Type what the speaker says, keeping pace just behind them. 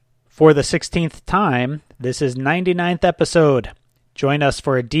For the 16th time, this is 99th episode. Join us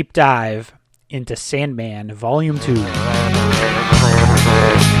for a deep dive into Sandman Volume 2. That's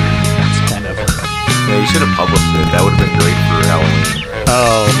kind of... Yeah, you should have published it. That would have been great for Halloween.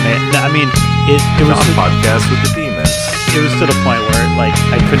 Oh, man. I mean, it was... a podcast with the demons. It was to the point where, like,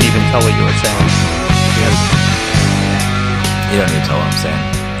 I couldn't even tell what you were saying. You don't need to tell what I'm saying.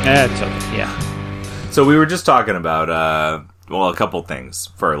 It's okay, yeah. So we were just talking about... a couple things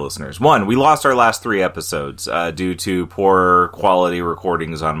for our listeners. One, we lost our last 3 episodes due to poor quality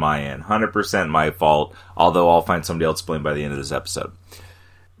recordings on my end. 100% my fault, although I'll find somebody else to blame by the end of this episode.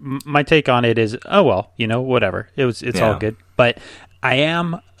 My take on it is, whatever. It's all good. But I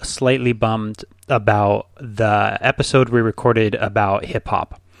am slightly bummed about the episode we recorded about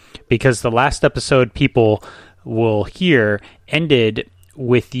hip-hop. Because the last episode people will hear ended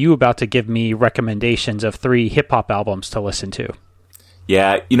with you about to give me recommendations of 3 hip-hop albums to listen to.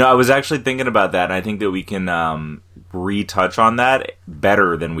 Yeah, I was actually thinking about that, and I think that we can retouch on that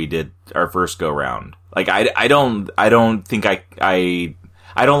better than we did our first go-round. Like, I don't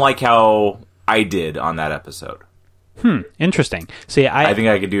like how I did on that episode. Interesting. See, I think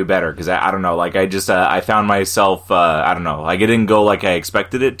I could do better, because I don't know, like, I found myself, I don't know, like, it didn't go like I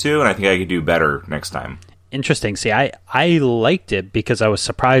expected it to, and I think I could do better next time. Interesting. See, I liked it because I was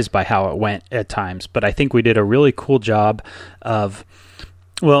surprised by how it went at times, but I think we did a really cool job of,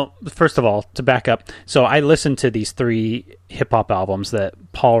 well, first of all, to back up, so I listened to these 3 hip-hop albums that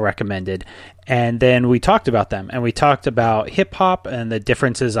Paul recommended, and then we talked about them, and we talked about hip-hop and the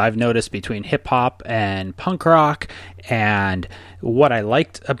differences I've noticed between hip-hop and punk rock, and what I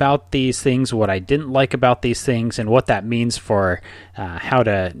liked about these things, what I didn't like about these things, and what that means for how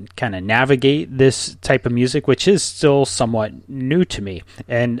to kind of navigate this type of music, which is still somewhat new to me.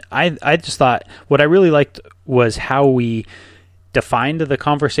 And I just thought what I really liked was how we defined the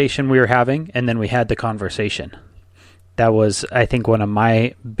conversation we were having, and then we had the conversation. That was, I think, one of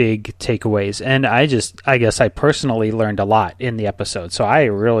my big takeaways. And I guess I personally learned a lot in the episode, so I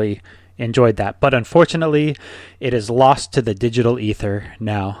really enjoyed that. But unfortunately, it is lost to the digital ether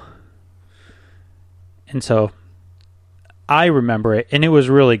now. And so I remember it, and it was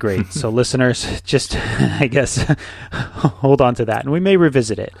really great. So listeners, just, I guess, hold on to that. And we may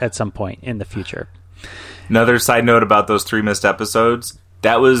revisit it at some point in the future. Another side note about those 3 missed episodes,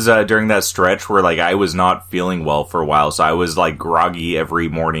 that was during that stretch where, like, I was not feeling well for a while, so I was, like, groggy every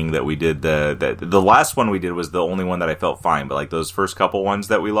morning that we did the last one we did was the only one that I felt fine, but, like, those first couple ones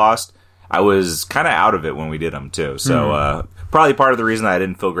that we lost, I was kind of out of it when we did them, too. So, probably part of the reason I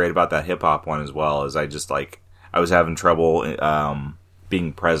didn't feel great about that hip-hop one as well is I just, like, I was having trouble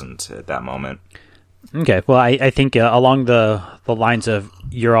being present at that moment. Okay, well, I think along the lines of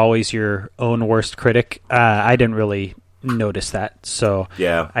you're always your own worst critic, I didn't really notice that. So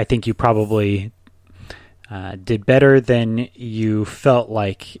yeah, I think you probably did better than you felt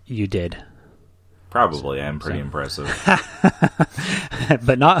like you did. Probably, I'm pretty impressive.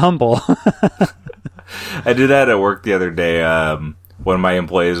 But not humble. I did that at work the other day. One of my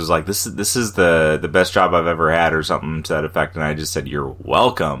employees was like, this is the best job I've ever had, or something to that effect, and I just said, you're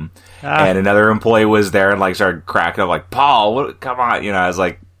welcome. And another employee was there and, like, started cracking up, like, Paul, come on. I was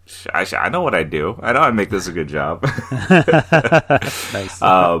like, I know what I do. I know I make this a good job. Nice.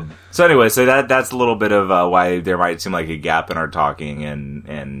 So anyway, so that's a little bit of why there might seem like a gap in our talking,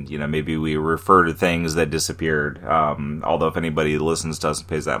 and maybe we refer to things that disappeared. Although if anybody listens to us and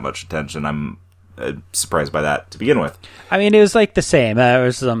pays that much attention, I'm surprised by that to begin with. I mean, it was like the same. There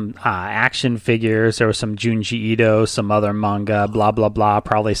was some action figures. There was some Junji Ito, some other manga, blah, blah, blah.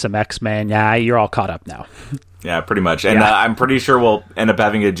 Probably some X-Men. Yeah, you're all caught up now. Yeah, pretty much. And I'm pretty sure we'll end up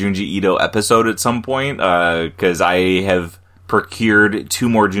having a Junji Ito episode at some point, because I have procured 2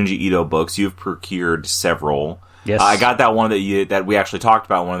 more Junji Ito books. You've procured several. Yes. I got that one that we actually talked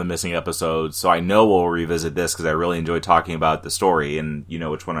about, one of the missing episodes, so I know we'll revisit this because I really enjoyed talking about the story, and you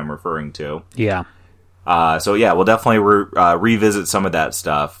know which one I'm referring to. Yeah. So yeah, we'll definitely revisit some of that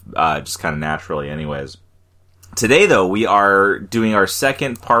stuff, just kind of naturally anyways. Today, though, we are doing our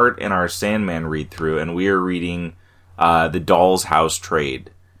second part in our Sandman read-through, and we are reading The Doll's House Trade.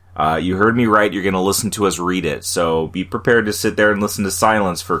 You heard me right, you're going to listen to us read it, so be prepared to sit there and listen to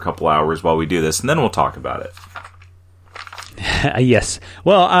silence for a couple hours while we do this, and then we'll talk about it. Yes.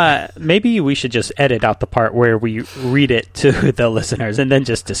 Well, maybe we should just edit out the part where we read it to the listeners and then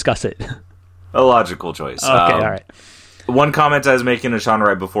just discuss it. A logical choice. Okay, all right. One comment I was making to Sean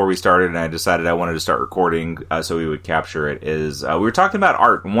right before we started, and I decided I wanted to start recording so we would capture it, is we were talking about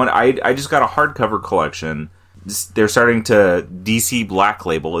art. I just got a hardcover collection. They're starting to... DC Black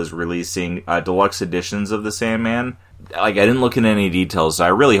Label is releasing deluxe editions of the Sandman, like, I didn't look into any details, so I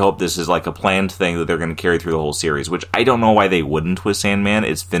really hope this is like a planned thing that they're going to carry through the whole series, which I don't know why they wouldn't with Sandman.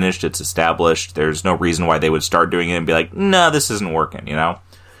 It's finished, it's established. There's no reason why they would start doing it and be like, nah, this isn't working, you know?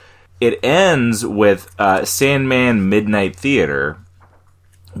 It ends with Sandman Midnight Theater,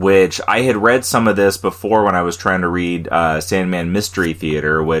 which I had read some of this before when I was trying to read Sandman Mystery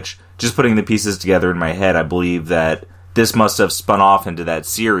Theater, which, just putting the pieces together in my head, I believe that this must have spun off into that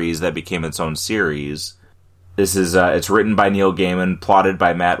series that became its own series. This is it's written by Neil Gaiman, plotted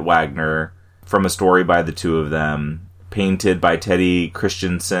by Matt Wagner, from a story by the two of them, painted by Teddy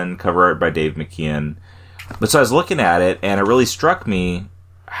Christensen, cover art by Dave McKeon. But so I was looking at it, and it really struck me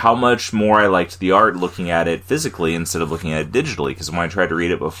how much more I liked the art looking at it physically instead of looking at it digitally. Because when I tried to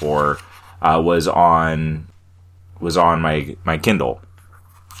read it before, was on my Kindle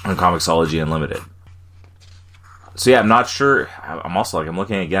on Comixology Unlimited. So yeah, I'm not sure. I'm also I'm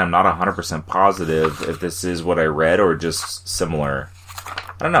looking again. I'm not 100% positive if this is what I read or just similar.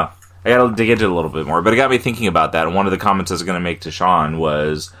 I don't know. I gotta dig into it a little bit more. But it got me thinking about that. And one of the comments I was going to make to Sean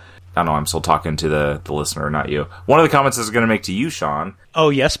was, I don't know, I'm still talking to the listener, not you. One of the comments I was going to make to you, Sean. Oh,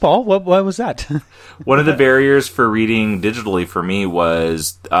 yes, Paul? What was that? One of the barriers for reading digitally for me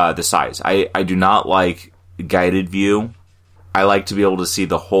was the size. I do not like guided view. I like to be able to see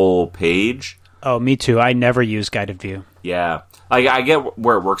the whole page. Oh, me too. I never use guided view. Yeah. I get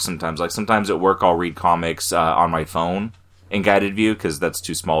where it works sometimes. Like, sometimes at work I'll read comics on my phone in guided view because that's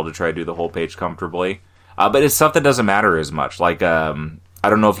too small to try to do the whole page comfortably. But it's stuff that doesn't matter as much. Like, I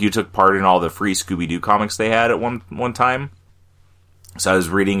don't know if you took part in all the free Scooby-Doo comics they had at one time. So I was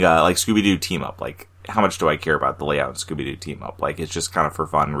reading, like, Scooby-Doo Team Up. Like, how much do I care about the layout of Scooby-Doo Team Up? Like, it's just kind of for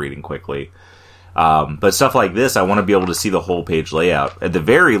fun reading quickly. But stuff like this, I want to be able to see the whole page layout. At the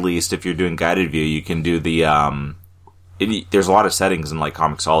very least, if you're doing guided view, you can do the, there's a lot of settings in, like,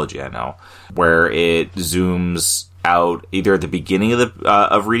 Comixology, I know, where it zooms out either at the beginning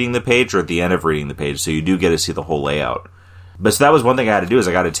of reading the page or at the end of reading the page, so you do get to see the whole layout. But so that was one thing I had to do, is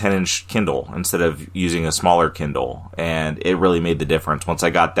I got a 10-inch Kindle instead of using a smaller Kindle, and it really made the difference. Once I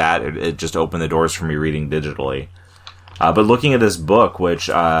got that, it just opened the doors for me reading digitally. But looking at this book, which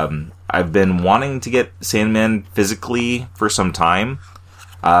I've been wanting to get Sandman physically for some time,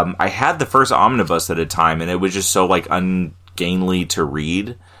 I had the first omnibus at a time, and it was just so, like, ungainly to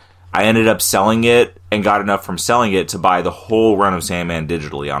read. I ended up selling it and got enough from selling it to buy the whole run of Sandman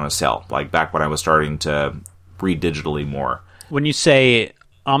digitally on a sale, like back when I was starting to read digitally more. When you say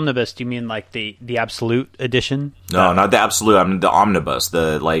omnibus, do you mean like the absolute edition? No, not the absolute. I mean the omnibus,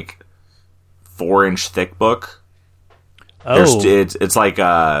 the like 4-inch thick book. Oh, it's like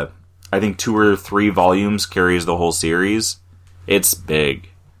I think 2 or 3 volumes carries the whole series. It's big.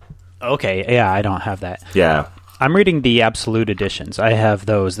 Okay, yeah, I don't have that. Yeah. I'm reading the absolute editions. I have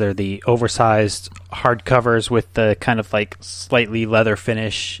those. They're the oversized hardcovers with the kind of like slightly leather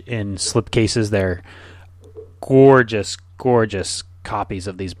finish in slipcases. They're gorgeous, gorgeous copies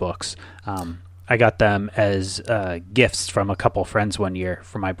of these books. I got them as gifts from a couple friends one year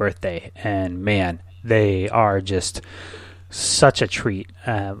for my birthday, and man, they are just such a treat.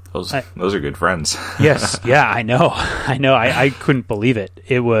 Those are good friends. Yes, yeah, I know. I couldn't believe it.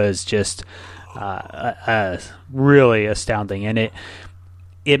 It was just really astounding, and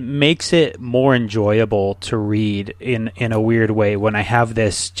it makes it more enjoyable to read in a weird way when I have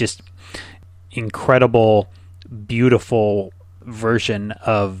this just incredible, beautiful version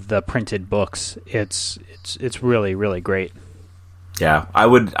of the printed books. It's really, really great. Yeah, I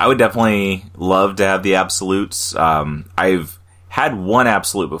would definitely love to have the absolutes. I've had one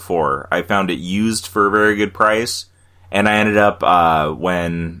absolute before. I found it used for a very good price, and I ended up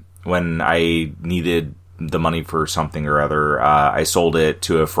when I needed the money for something or other, I sold it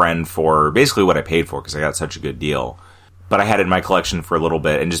to a friend for basically what I paid for because I got such a good deal. But I had it in my collection for a little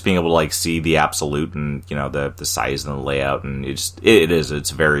bit, and just being able to like see the absolute and the size and the layout, and it's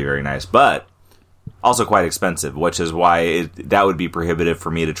very, very nice, but also quite expensive, which is why that would be prohibitive for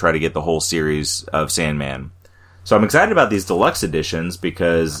me to try to get the whole series of Sandman. So I'm excited about these deluxe editions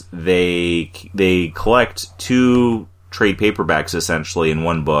because they collect 2 trade paperbacks essentially in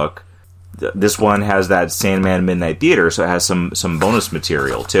one book. This one has that Sandman Midnight Theater, so it has some bonus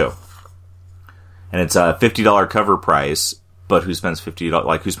material too. And it's a $50 cover price, but who spends $50?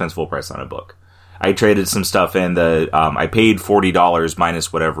 Like, who spends full price on a book? I traded some stuff in. I paid $40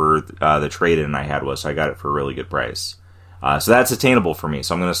 minus whatever the trade-in I had was, so I got it for a really good price. So that's attainable for me.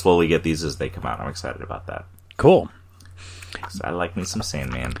 So I'm going to slowly get these as they come out. I'm excited about that. Cool. I like me some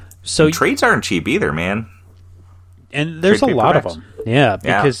Sandman. So and trades aren't cheap either, man. And there's a lot of them. Yeah,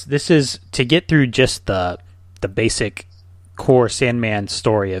 because this is to get through just the basic core Sandman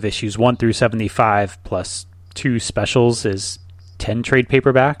story of issues 1 through 75 plus two specials is 10 trade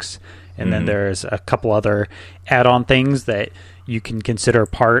paperbacks, and then there's a couple other add-on things that you can consider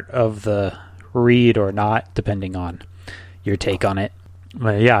part of the read or not, depending on your take on it.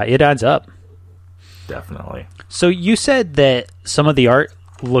 But yeah, it adds up. Definitely. So you said that some of the art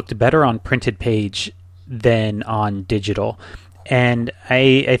looked better on printed page than on digital. And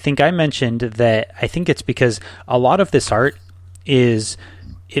I think I mentioned that I think it's because a lot of this art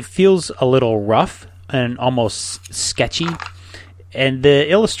it feels a little rough and almost sketchy. And the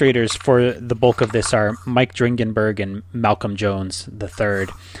illustrators for the bulk of this are Mike Dringenberg and Malcolm Jones III.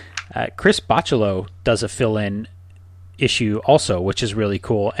 Chris Bocciolo does a fill-in issue also, which is really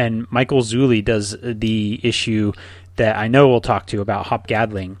cool. And Michael Zulli does the issue that I know we'll talk to about Hop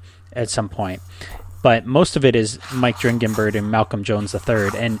Gadling at some point. But most of it is Mike Dringenberg and Malcolm Jones III.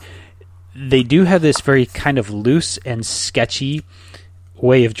 And they do have this very kind of loose and sketchy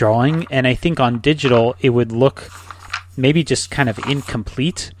way of drawing. And I think on digital, it would look maybe just kind of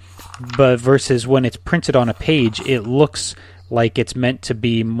incomplete. But versus when it's printed on a page, it looks like it's meant to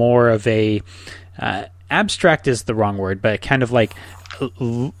be more of a... abstract is the wrong word, but kind of like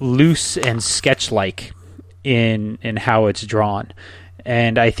loose and sketch-like in how it's drawn.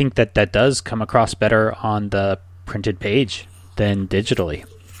 And I think that does come across better on the printed page than digitally.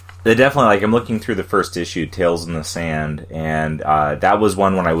 They definitely, like, I'm looking through the first issue, Tales in the Sand, and that was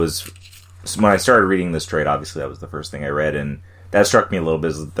one when I started reading this trade, obviously that was the first thing I read, and that struck me a little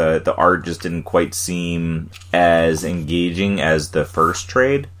bit. The art just didn't quite seem as engaging as the first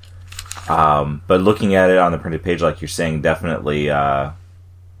trade. But looking at it on the printed page, like you're saying, definitely, that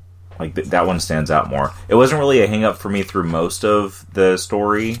one stands out more. It wasn't really a hang-up for me through most of the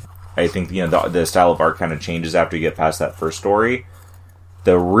story. I think, the style of art kind of changes after you get past that first story.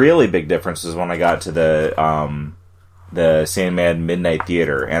 The really big difference is when I got to the Sandman Midnight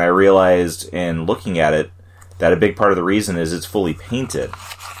Theater, and I realized in looking at it that a big part of the reason is it's fully painted.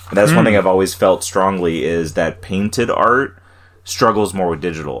 And that's one thing I've always felt strongly, is that painted art struggles more with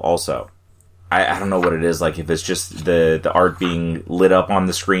digital also. I don't know what it is, like if it's just the art being lit up on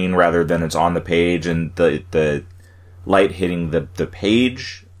the screen rather than it's on the page, and the light hitting the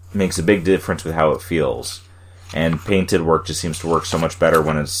page makes a big difference with how it feels. And painted work just seems to work so much better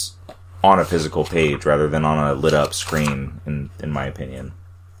when it's on a physical page rather than on a lit up screen, in my opinion.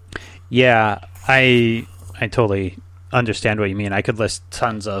 Yeah, I totally understand what you mean. I could list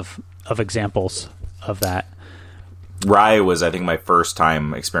tons of examples of that. Rye was, I think, my first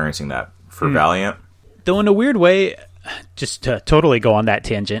time experiencing that for Valiant. Though in a weird way, just to totally go on that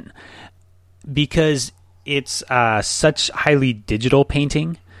tangent, because it's such highly digital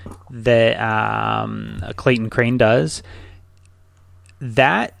painting that Clayton Crane does,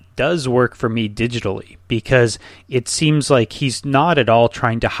 that does work for me digitally, because it seems like he's not at all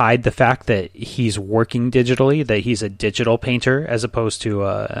trying to hide the fact that he's working digitally, that he's a digital painter as opposed to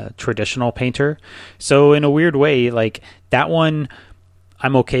a traditional painter. So in a weird way, like that one,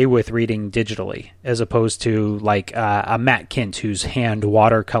 I'm okay with reading digitally as opposed to like a Matt Kint who's hand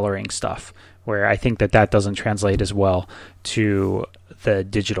watercoloring stuff, where I think that doesn't translate as well to the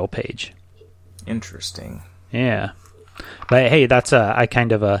digital page. Interesting. Yeah. But hey, that's a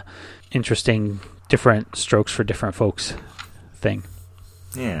kind of a interesting different strokes for different folks thing.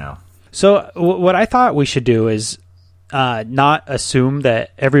 Yeah. So what I thought we should do is not assume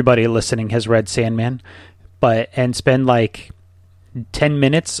that everybody listening has read Sandman, and spend like 10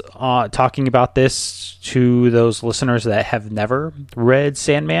 minutes talking about this to those listeners that have never read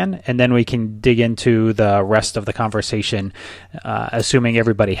Sandman, and then we can dig into the rest of the conversation, assuming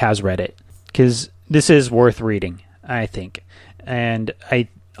everybody has read it. Because this is worth reading, I think. And I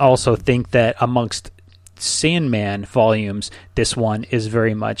also think that amongst Sandman volumes, this one is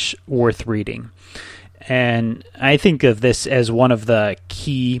very much worth reading. And I think of this as one of the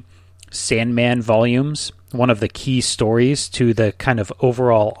key Sandman volumes, one of the key stories to the kind of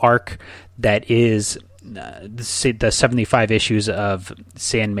overall arc that is the 75 issues of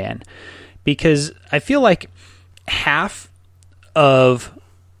Sandman. Because I feel like half of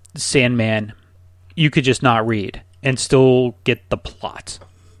Sandman you could just not read and still get the plot.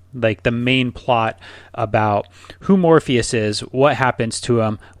 Like the main plot about who Morpheus is, what happens to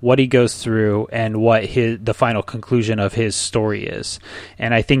him, what he goes through, and what the final conclusion of his story is.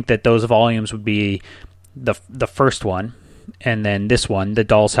 And I think that those volumes would be the first one, and then this one, The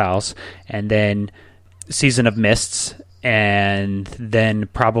Doll's House, and then Season of Mists, and then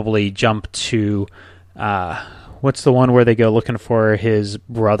probably jump to what's the one where they go looking for his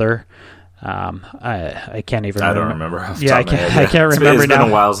brother? I can't even remember. I don't remember. I can't remember now. It's been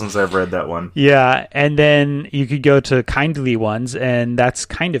a while since I've read that one. Yeah, and then you could go to Kindly Ones, and that's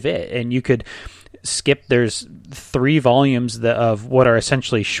kind of it. And you could skip. There's 3 volumes of what are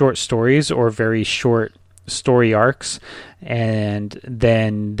essentially short stories or very short story arcs, and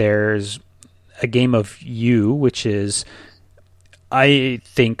then there's A Game of You, which is, I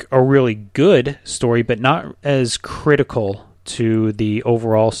think, a really good story, but not as critical to the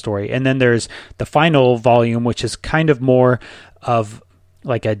overall story. And then there's the final volume, which is kind of more of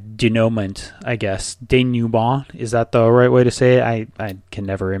like a denouement, I guess. Denouement, is that the right way to say it? I can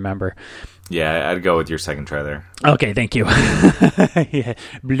never remember. Yeah, I'd go with your second try there. Okay, thank you. Yeah.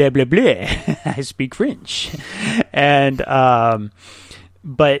 Blah, blah, blah. I speak French. And,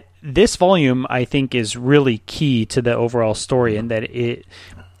 but this volume, I think, is really key to the overall story in that it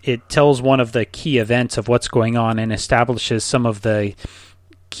tells one of the key events of what's going on and establishes some of the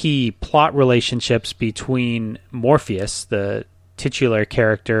key plot relationships between Morpheus, the titular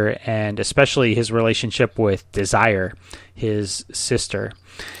character, and especially his relationship with Desire, his sister.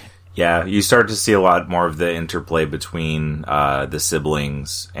 Yeah, you start to see a lot more of the interplay between the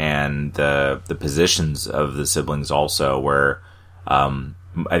siblings and the positions of the siblings also, where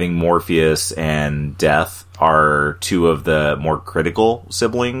I think Morpheus and Death are 2 of the more critical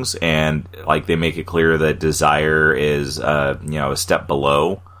siblings, and like they make it clear that Desire is a step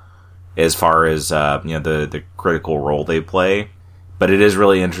below as far as the critical role they play. But it is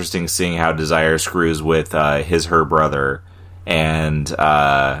really interesting seeing how Desire screws with her brother, and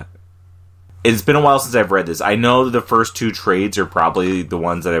it's been a while since I've read this. I know the first 2 trades are probably the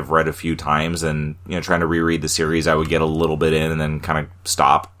ones that I've read a few times, and trying to reread the series, I would get a little bit in and then kind of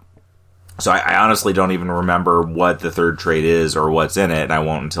stop. So I honestly don't even remember what the 3rd trade is or what's in it, and I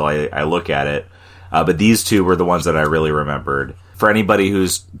won't until I look at it. But these 2 were the ones that I really remembered. For anybody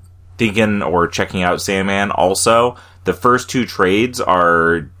who's thinking or checking out Sandman, also, the first 2 trades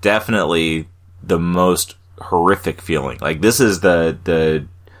are definitely the most horrific feeling. Like, this is the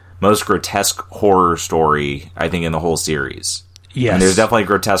most grotesque horror story, I think, in the whole series. Yes. And there's definitely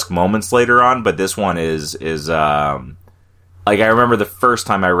grotesque moments later on, but this one is like, I remember the first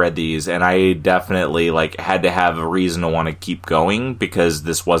time I read these, and I definitely, like, had to have a reason to want to keep going, because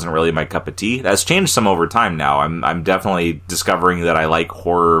this wasn't really my cup of tea. That's changed some over time now. I'm definitely discovering that I like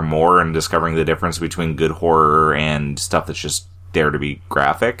horror more, and discovering the difference between good horror and stuff that's just there to be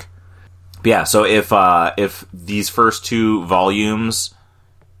graphic. But yeah, so if these first 2 volumes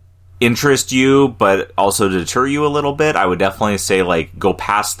interest you, but also deter you a little bit, I would definitely say, like, go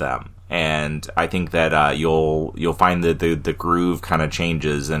past them. And I think that you'll find that the groove kind of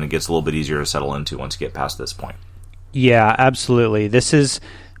changes, and it gets a little bit easier to settle into once you get past this point. Yeah, absolutely. This is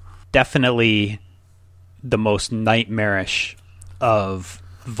definitely the most nightmarish of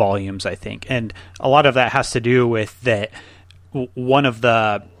volumes, I think. And a lot of that has to do with that one of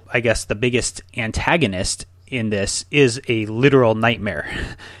the, I guess, the biggest antagonist in this is a literal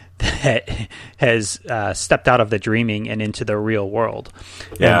nightmare that has stepped out of the dreaming and into the real world.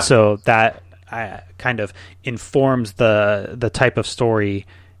 Yeah. And so that kind of informs the type of story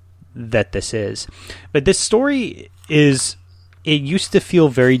that this is. But this story it used to feel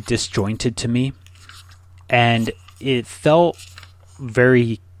very disjointed to me, and it felt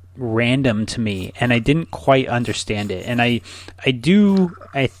very random to me, and I didn't quite understand it. And I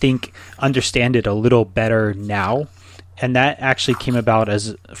think understand it a little better now. And that actually came about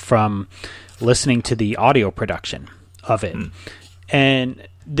from listening to the audio production of it. And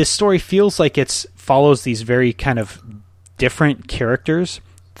this story feels like it follows these very kind of different characters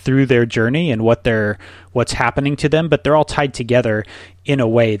through their journey and what's happening to them, but they're all tied together in a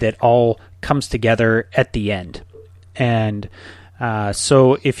way that all comes together at the end. And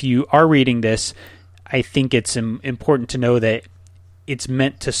so if you are reading this, I think it's important to know that it's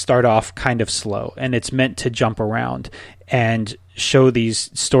meant to start off kind of slow, and it's meant to jump around and show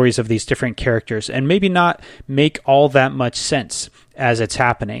these stories of these different characters, and maybe not make all that much sense as it's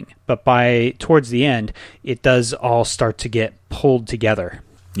happening. But towards the end, it does all start to get pulled together.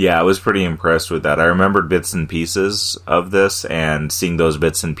 Yeah, I was pretty impressed with that. I remembered bits and pieces of this, and seeing those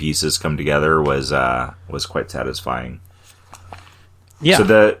bits and pieces come together was quite satisfying. Yeah. So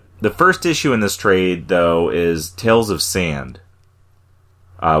the first issue in this trade, though, is Tales of Sand,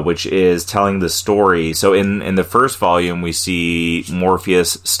 which is telling the story. So in the first volume, we see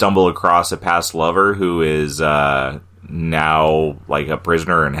Morpheus stumble across a past lover who is now like a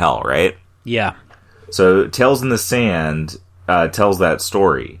prisoner in hell, right? Yeah. So Tales in the Sand tells that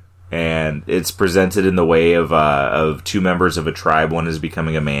story, and it's presented in the way of 2 members of a tribe. One is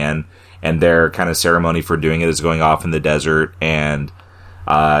becoming a man, and their kind of ceremony for doing it is going off in the desert, and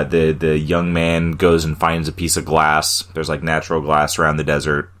the young man goes and finds a piece of glass. There's like natural glass around the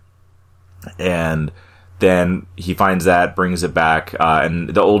desert, and then he finds that, brings it back, and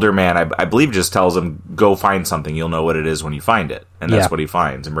the older man, I believe, just tells him, go find something. You'll know what it is when you find it. And that's what he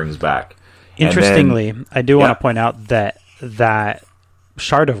finds and brings back. Interestingly, I do want to point out that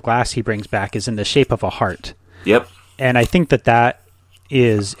shard of glass he brings back is in the shape of a heart. Yep. And I think that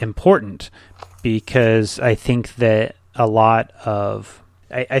is important, because I think that a lot of...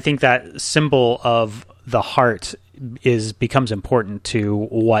 I think that symbol of the heart becomes important to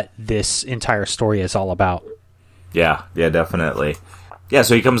what this entire story is all about. Yeah, definitely. Yeah,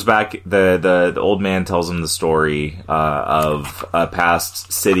 so he comes back. The old man tells him the story of a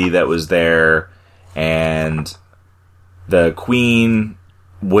past city that was there, and the queen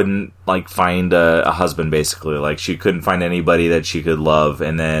wouldn't find a husband. Basically, she couldn't find anybody that she could love.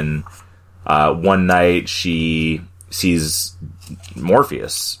 And then one night she sees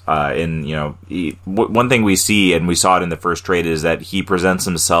Morpheus. One thing we see, and we saw it in the first trade, is that he presents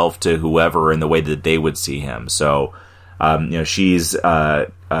himself to whoever in the way that they would see him. So. She's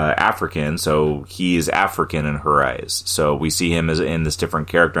African, so he's African in her eyes. So we see him as in this different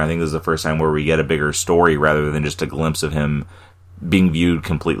character. I think this is the first time where we get a bigger story rather than just a glimpse of him being viewed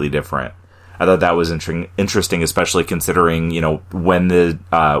completely different. I thought that was interesting, especially considering when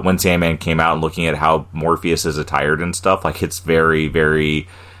Sandman came out and looking at how Morpheus is attired and stuff. It's very, very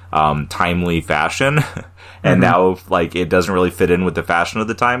timely fashion. And now it doesn't really fit in with the fashion of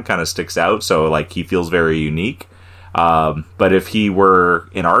the time, kind of sticks out. So he feels very unique. But if he were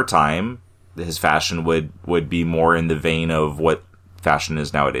in our time, his fashion would be more in the vein of what fashion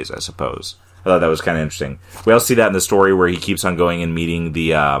is nowadays, I suppose. I thought that was kind of interesting. We also see that in the story where he keeps on going and meeting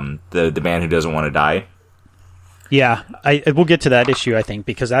the man who doesn't want to die. Yeah, we'll get to that issue, I think,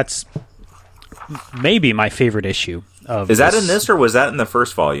 because that's maybe my favorite issue of. Is that in this, or was that in the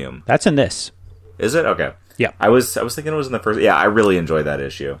first volume? That's in this. Is it? Okay. Yeah. I was thinking it was in the first. Yeah, I really enjoyed that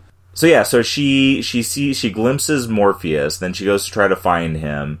issue. So she glimpses Morpheus, then she goes to try to find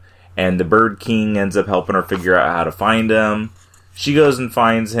him, and the Bird King ends up helping her figure out how to find him. She goes and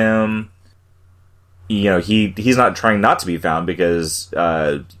finds him. He's not trying not to be found, because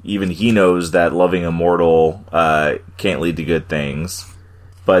even he knows that loving a mortal can't lead to good things.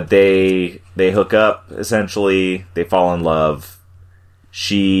 But they hook up, essentially. They fall in love.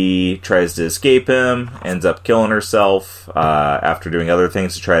 She tries to escape him, ends up killing herself after doing other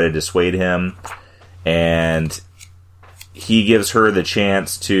things to try to dissuade him. And he gives her the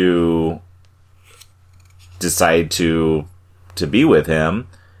chance to decide to be with him.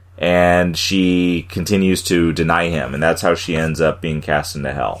 And she continues to deny him. And that's how she ends up being cast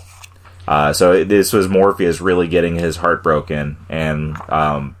into hell. So this was Morpheus really getting his heart broken. And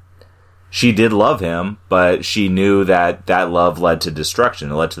she did love him, but she knew that love led to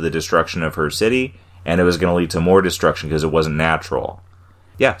destruction. It led to the destruction of her city, and it was going to lead to more destruction because it wasn't natural.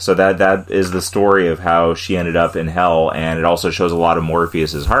 Yeah, so that is the story of how she ended up in hell, and it also shows a lot of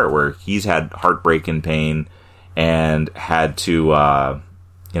Morpheus's heart, where he's had heartbreak and pain and had to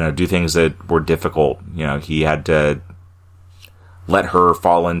do things that were difficult. He had to let her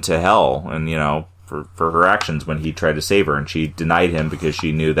fall into hell, and for her actions when he tried to save her, and she denied him because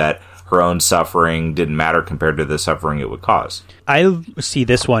she knew that her own suffering didn't matter compared to the suffering it would cause. I see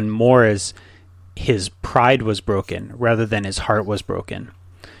this one more as his pride was broken rather than his heart was broken.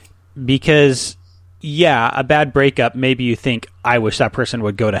 Because, yeah, a bad breakup, maybe you think, I wish that person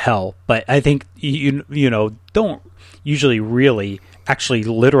would go to hell. But I think you don't usually really actually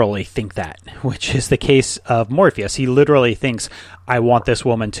literally think that, which is the case of Morpheus. He literally thinks, I want this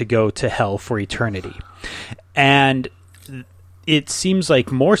woman to go to hell for eternity. And it seems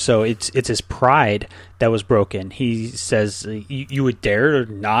like more so it's his pride that was broken. He says, you would dare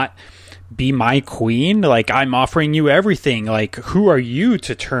not be my queen? I'm offering you everything. Who are you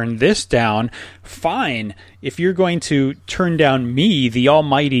to turn this down? Fine. If you're going to turn down me, the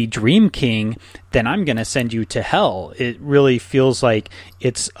almighty Dream King, then I'm going to send you to hell. It really feels like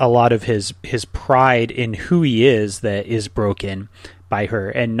it's a lot of his pride in who he is that is broken by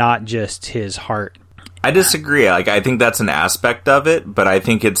her, and not just his heart. I disagree. I think that's an aspect of it, but I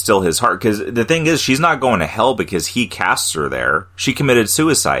think it's still his heart. Because the thing is, she's not going to hell because he casts her there. She committed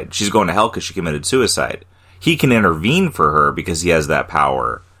suicide. She's going to hell because she committed suicide. He can intervene for her because he has that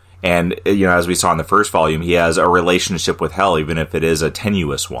power. And, as we saw in the first volume, he has a relationship with hell, even if it is a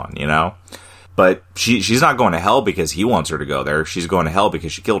tenuous one, But she's not going to hell because he wants her to go there. She's going to hell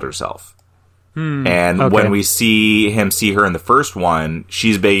because she killed herself. And when we see her in the first one,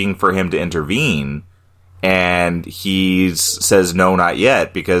 she's begging for him to intervene. And he says, no, not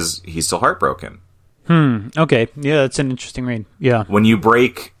yet, because he's still heartbroken. Okay. Yeah, that's an interesting read. Yeah. When you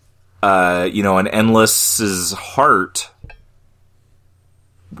break, an endless's heart,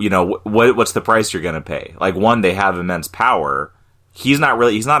 what's the price you're going to pay? Like, one, they have immense power. He's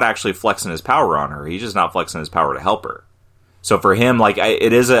not actually flexing his power on her. He's just not flexing his power to help her. So for him, like,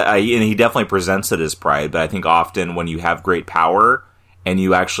 it is and he definitely presents it as pride, but I think often when you have great power and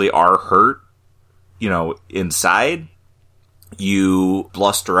you actually are hurt, inside, you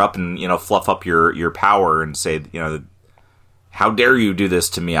bluster up and, fluff up your power and say, how dare you do this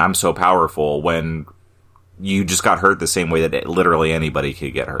to me? I'm so powerful, when you just got hurt the same way that literally anybody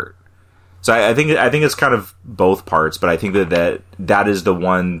could get hurt. So I think it's kind of both parts, but I think that is the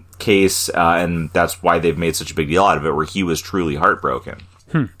one case, and that's why they've made such a big deal out of it, where he was truly heartbroken.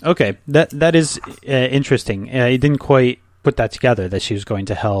 Okay, that is interesting. I didn't quite put that together, that she was going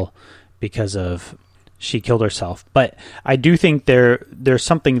to hell because of she killed herself. But I do think there's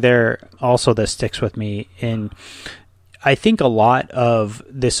something there also that sticks with me. In I think a lot of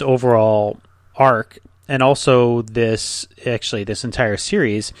this overall arc, and also this entire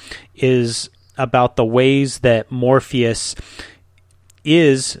series, is about the ways that Morpheus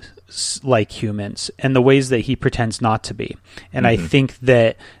is like humans and the ways that he pretends not to be. And I think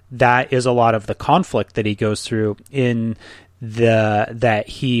that is a lot of the conflict that he goes through, in that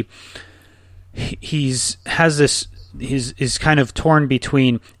he's kind of torn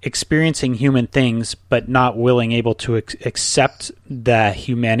between experiencing human things but not able to accept the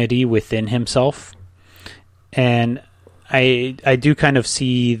humanity within himself. And I do kind of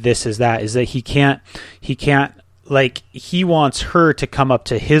see this as that he can't, like, he wants her to come up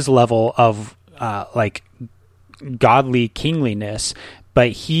to his level of like godly kingliness,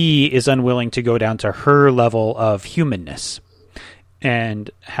 but he is unwilling to go down to her level of humanness and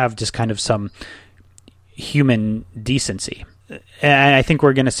have just kind of some human decency. And I think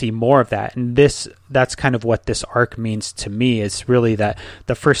we're going to see more of that. And that's kind of what this arc means to me, is really that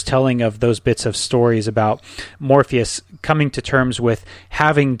the first telling of those bits of stories about Morpheus coming to terms with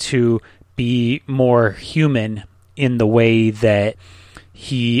having to be more human in the way that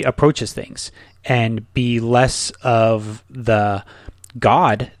he approaches things, and be less of the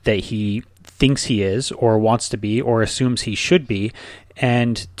god that he thinks he is or wants to be or assumes he should be,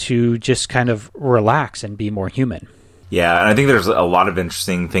 and to just kind of relax and be more human. Yeah, and I think there's a lot of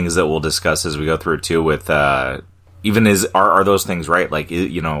interesting things that we'll discuss as we go through it too, with even are those things right? Like,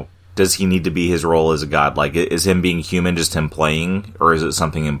 does he need to be his role as a god? Like, is him being human just him playing, or is it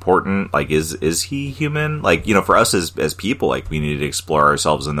something important? Like, is he human? Like, for us as people, like, we need to explore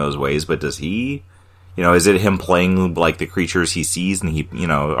ourselves in those ways, but does he? Is it him playing like the creatures he sees and he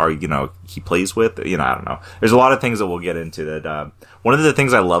plays with? I don't know. There's a lot of things that we'll get into that. One of the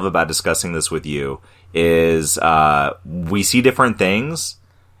things I love about discussing this with you is we see different things,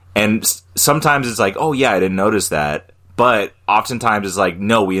 and sometimes it's like, oh yeah, I didn't notice that. But oftentimes it's like,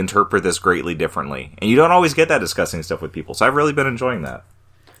 no, we interpret this greatly differently. And you don't always get that discussing stuff with people. So I've really been enjoying that.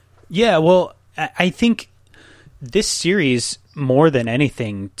 Yeah, well, I think this series, more than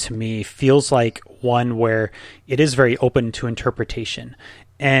anything, to me, feels like one where it is very open to interpretation.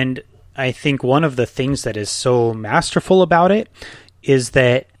 And I think one of the things that is so masterful about it is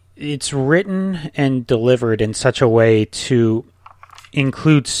that it's written and delivered in such a way to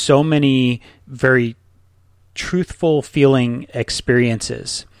include so many very truthful feeling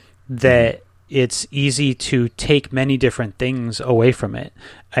experiences that it's easy to take many different things away from it.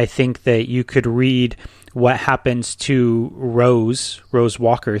 I think that you could read what happens to Rose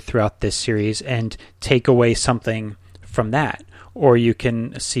Walker throughout this series and take away something from that. Or you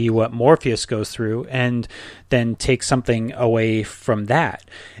can see what Morpheus goes through and then take something away from that.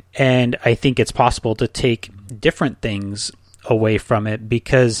 And I think it's possible to take different things away from it,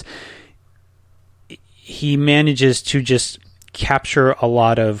 because he manages to just capture a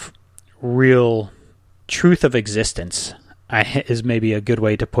lot of real truth of existence, is maybe a good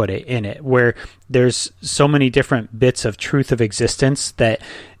way to put it, in it, where there's so many different bits of truth of existence that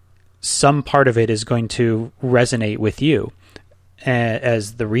some part of it is going to resonate with you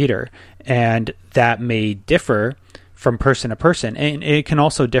as the reader, and that may differ from person to person, and it can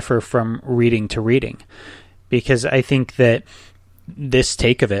also differ from reading to reading, because I think that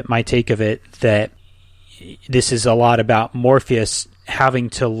my take of it, that this is a lot about Morpheus having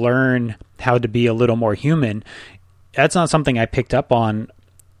to learn how to be a little more human. That's not something I picked up on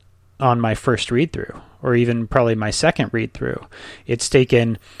my first read through, or even probably my second read through. It's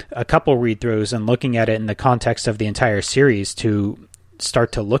taken a couple read throughs and looking at it in the context of the entire series to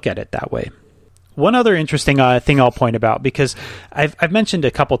start to look at it that way. One other interesting thing I'll point about, because I've mentioned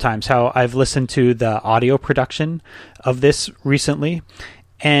a couple times how I've listened to the audio production of this recently,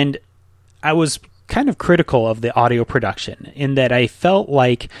 and I was kind of critical of the audio production in that I felt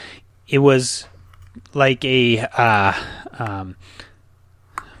like it was like a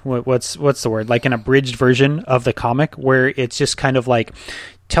what's the word, like an abridged version of the comic, where it's just kind of like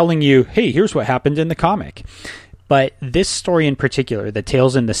telling you, hey, here's what happened in the comic. But this story in particular, the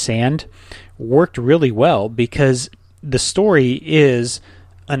Tales in the Sand, worked really well because the story is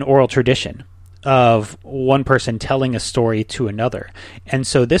an oral tradition of one person telling a story to another. And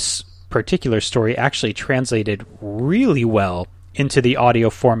so this particular story actually translated really well into the audio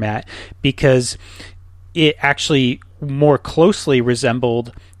format because it actually more closely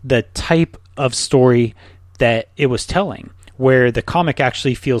resembled the type of story that it was telling, where the comic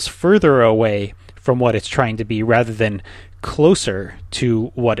actually feels further away from what it's trying to be rather than closer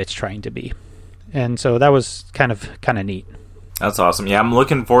to what it's trying to be. And so that was kind of neat. That's awesome. Yeah, I'm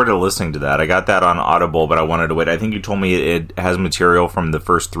looking forward to listening to that. I got that on Audible, but I wanted to wait. I think you told me it has material from the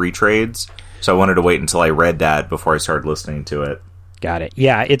first 3 trades, so I wanted to wait until I read that before I started listening to it. Got it.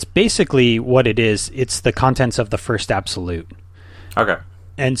 Yeah, it's basically what it is. It's the contents of the first Absolute. Okay.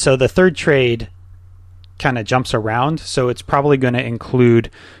 And so the third trade kind of jumps around, so it's probably going to include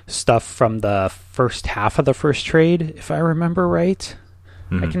stuff from the first half of the first trade, if I remember right.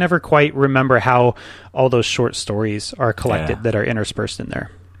 I can never quite remember how all those short stories are collected that are interspersed in there.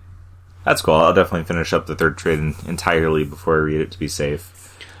 That's cool. I'll definitely finish up the third trade entirely before I read it to be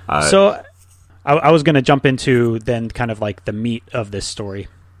safe. So I was going to jump into then kind of like the meat of this story.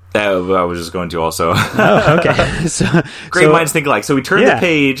 I was just going to also. Oh, okay. Great minds think alike. So we turn the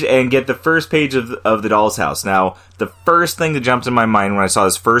page and get the first page of the Doll's House. Now, the first thing that jumped in my mind when I saw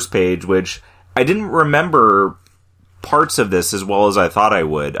this first page, which I didn't remember parts of this as well as I thought I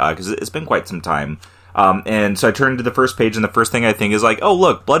would, because it's been quite some time. And so I turned to the first page, and the first thing I think is like, oh,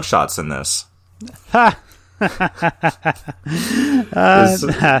 look, Bloodshot's in this. Ha!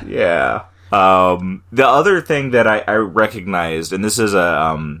 Yeah. The other thing that I recognized, and this is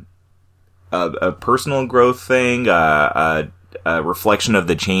a personal growth thing, a reflection of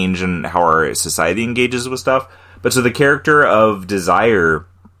the change in how our society engages with stuff. But so the character of Desire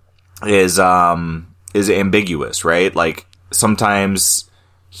is ambiguous, right? Like sometimes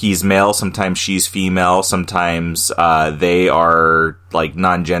he's male, sometimes she's female, sometimes they are like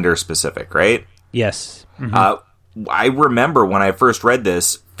non-gender specific, right? Yes. Mm-hmm. I remember when I first read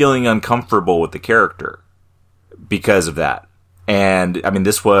this feeling uncomfortable with the character because of that. And I mean,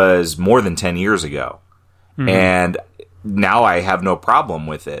 this was more than 10 years ago. Mm-hmm. And now I have no problem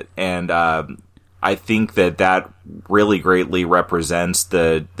with it. And I think that really greatly represents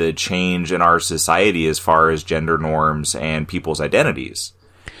the change in our society as far as gender norms and people's identities.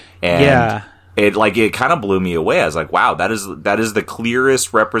 And it kind of blew me away. I was like, wow, that is the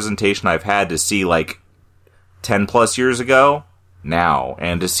clearest representation I've had to see like 10 plus years ago now,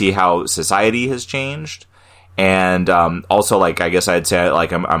 and to see how society has changed. And also, like, I guess I'd say,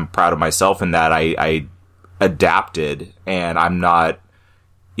 like, I'm proud of myself in that I adapted, and I'm not,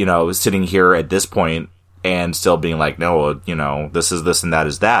 sitting here at this point and still being like, no, this is this and that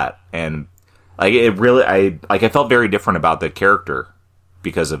is that. And like, it really, I felt very different about the character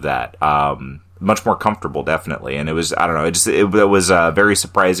because of that. Much more comfortable, definitely. And it was, I don't know, it was very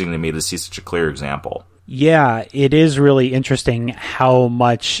surprising to me to see such a clear example. Yeah, it is really interesting how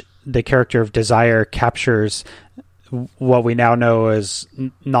much the character of Desire captures what we now know as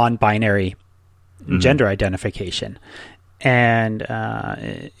non-binary gender identification. And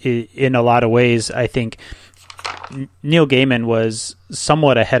in a lot of ways, I think Neil Gaiman was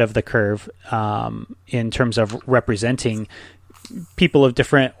somewhat ahead of the curve in terms of representing people of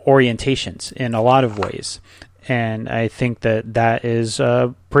different orientations in a lot of ways. And I think that is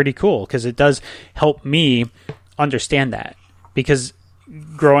pretty cool, because it does help me understand that. Because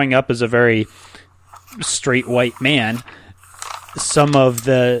growing up as a very straight white man, some of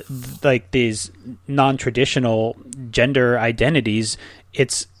these non-traditional gender identities,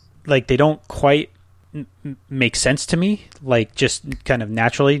 it's like they don't quite make sense to me, like just kind of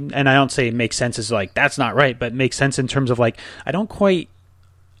naturally. And I don't say make sense as like that's not right, but make sense in terms of like I don't quite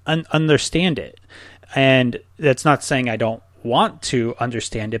understand it. And that's not saying I don't want to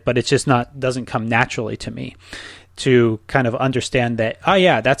understand it, but it's just doesn't come naturally to me to kind of understand that, oh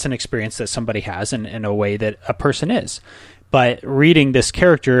yeah, that's an experience that somebody has in a way that a person is. But reading this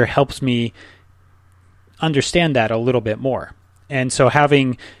character helps me understand that a little bit more. And so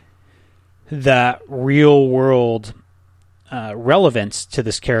having that real world relevance to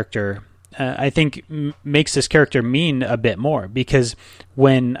this character, I think makes this character mean a bit more. Because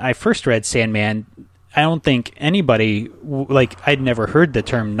when I first read Sandman, I don't think anybody, like, I'd never heard the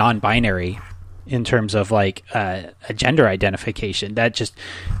term non-binary in terms of like a gender identification. That just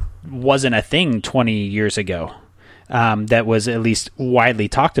wasn't a thing 20 years ago. That was at least widely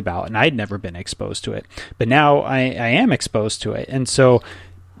talked about, and I'd never been exposed to it. But now I am exposed to it. And so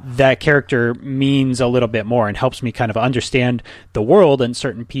that character means a little bit more and helps me kind of understand the world and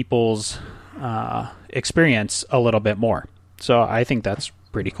certain people's experience a little bit more. So I think that's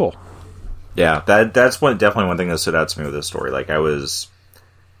pretty cool. Yeah, that's definitely one thing that stood out to me with this story. Like I was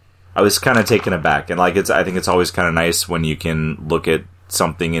kind of taken aback, and like I think it's always kind of nice when you can look at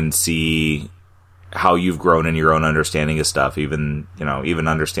something and see how you've grown in your own understanding of stuff. Even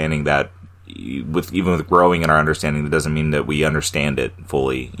understanding that with growing in our understanding, that doesn't mean that we understand it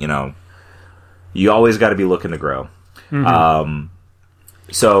fully. You always got to be looking to grow. Mm-hmm.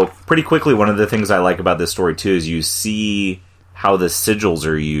 So pretty quickly, one of the things I like about this story too is you see how the sigils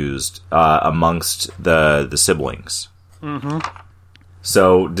are used amongst the siblings. Mm-hmm.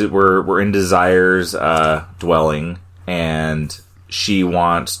 So we're in Desire's dwelling, and she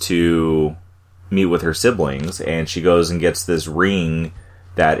wants to meet with her siblings, and she goes and gets this ring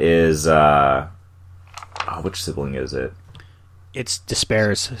that is which sibling is it? It's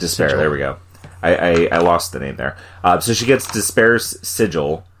Despair's Despair. sigil. There we go. I lost the name there. So she gets Despair's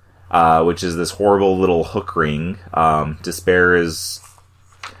sigil, which is this horrible little hook ring. Despair is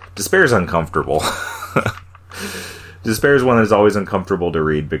uncomfortable. Despair is one that's always uncomfortable to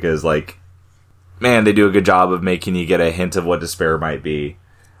read because, like, man, they do a good job of making you get a hint of what despair might be.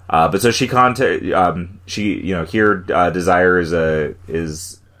 But so she Desire is a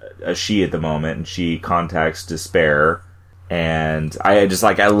she at the moment, and she contacts Despair, and I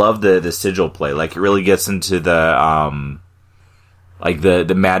love the sigil play. Like, it really gets into the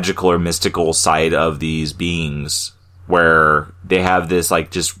the magical or mystical side of these beings, where they have this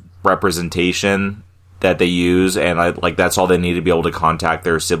like just representation that they use, and that's all they need to be able to contact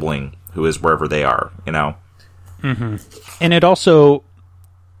their sibling who is wherever they are, Mm-hmm. And it also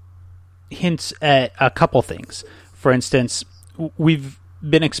hints at a couple things. For instance, we've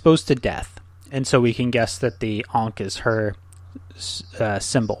been exposed to death, and so we can guess that the Ankh is her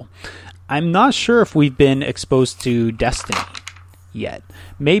symbol. I'm not sure if we've been exposed to destiny yet.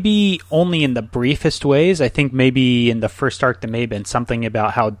 Maybe only in the briefest ways. I think maybe in the first arc there may have been something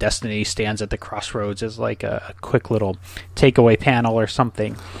about how destiny stands at the crossroads as like a quick little takeaway panel or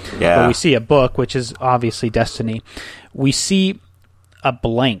something. Yeah. But we see a book, which is obviously destiny. We see a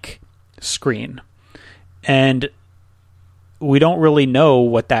blank screen, and we don't really know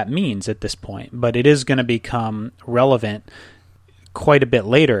what that means at this point, but it is going to become relevant quite a bit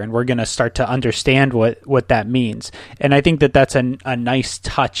later, and we're going to start to understand what that means. And I think that that's a nice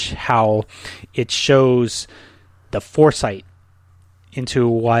touch, how it shows the foresight into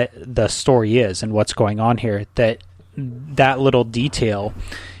what the story is and what's going on here. That little detail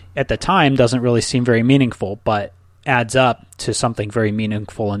at the time doesn't really seem very meaningful, but adds up to something very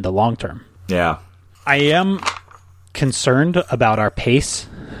meaningful in the long term. Yeah. I am concerned about our pace.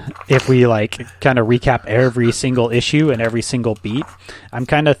 If we kind of recap every single issue and every single beat, I'm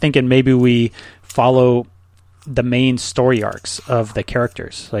kind of thinking maybe we follow the main story arcs of the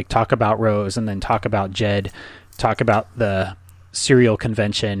characters, like talk about Rose and then talk about Jed, talk about the serial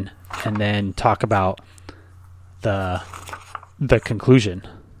convention, and then talk about the conclusion.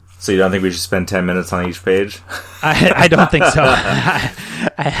 So you don't think we should spend 10 minutes on each page? I don't think so.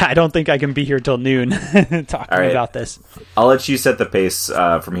 I don't think I can be here till noon talking about this. I'll let you set the pace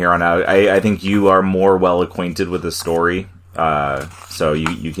from here on out. I think you are more well acquainted with the story, so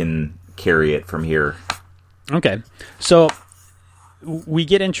you can carry it from here. Okay. So we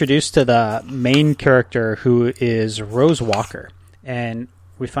get introduced to the main character, who is Rose Walker. And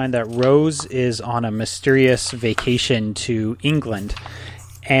we find that Rose is on a mysterious vacation to England,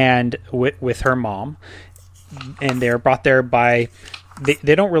 and with her mom, and they're brought there by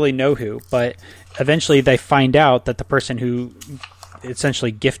they don't really know who, but eventually they find out that the person who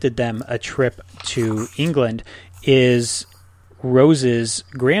essentially gifted them a trip to England is Rose's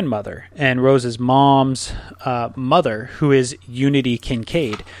grandmother, and Rose's mom's mother, who is Unity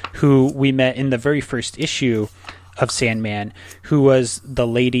Kincaid, who we met in the very first issue of Sandman, who was the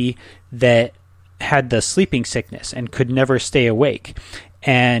lady that had the sleeping sickness and could never stay awake.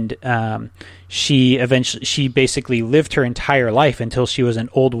 And she basically lived her entire life until she was an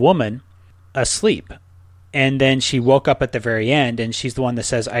old woman asleep. And then she woke up at the very end, and she's the one that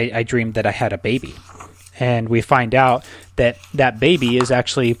says, I dreamed that I had a baby. And we find out that that baby is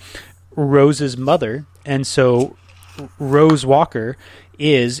actually Rose's mother. And so Rose Walker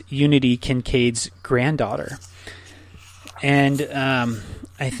is Unity Kincaid's granddaughter. And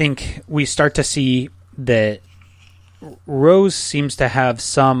I think we start to see that Rose seems to have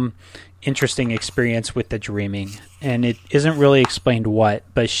some interesting experience with the dreaming, and it isn't really explained what,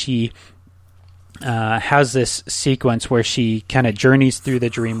 but she has this sequence where she kind of journeys through the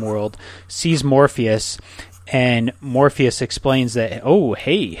dream world, sees Morpheus, And Morpheus explains that, oh,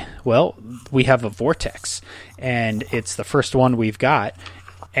 hey, well, we have a vortex, and it's the first one we've got.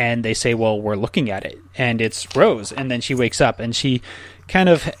 And they say, well, we're looking at it, and it's Rose. And then she wakes up, and she kind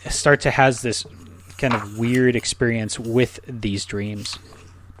of has this kind of weird experience with these dreams.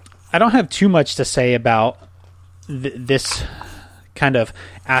 I don't have too much to say about this kind of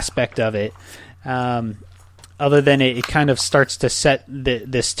aspect of it, other than it kind of starts to set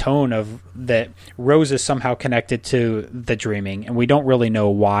this tone of that Rose is somehow connected to the dreaming, and we don't really know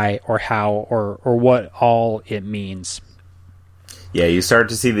why or how or what all it means. Yeah, you start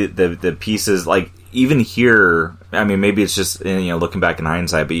to see the pieces, like, even here, I mean, maybe it's just, looking back in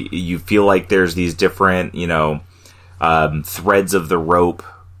hindsight, but you feel like there's these different, threads of the rope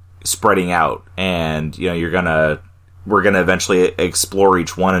spreading out, and, we're gonna eventually explore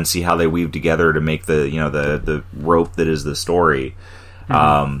each one and see how they weave together to make the rope that is the story.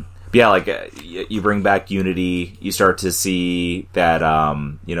 Mm-hmm. You bring back Unity, you start to see that,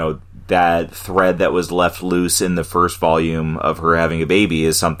 that thread that was left loose in the first volume of her having a baby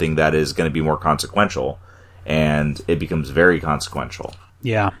is something that is going to be more consequential, and it becomes very consequential.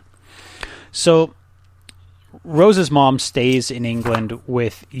 Yeah. So Rose's mom stays in England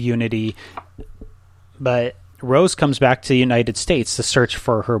with Unity, but Rose comes back to the United States to search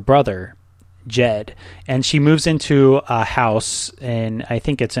for her brother, Jed, and she moves into a house I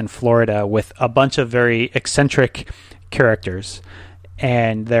think it's in Florida, with a bunch of very eccentric characters.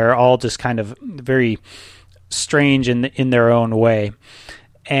 And they're all just kind of very strange in their own way.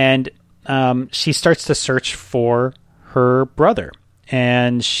 And she starts to search for her brother.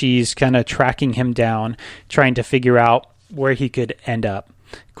 And she's kind of tracking him down, trying to figure out where he could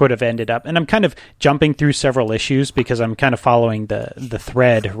have ended up. And I'm kind of jumping through several issues because I'm kind of following the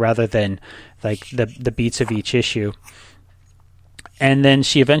thread rather than like the beats of each issue. And then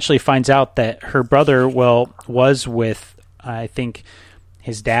she eventually finds out that her brother, was with, I think,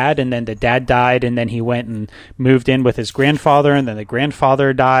 his dad, and then the dad died, and then he went and moved in with his grandfather, and then the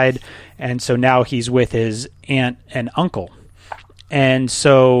grandfather died, and so now he's with his aunt and uncle. And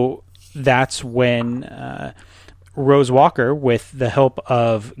so that's when Rose Walker, with the help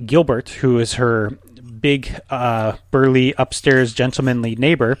of Gilbert, who is her big, burly, upstairs, gentlemanly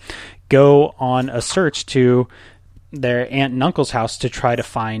neighbor, go on a search to their aunt and uncle's house to try to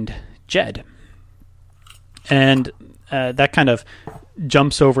find Jed. And that kind of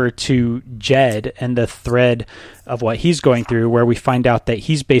jumps over to Jed and the thread of what he's going through, where we find out that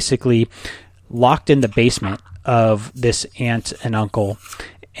he's basically locked in the basement of this aunt and uncle,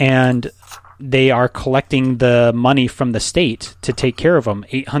 and they are collecting the money from the state to take care of him.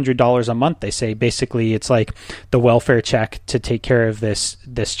 $800 a month, they say. Basically, it's like the welfare check to take care of this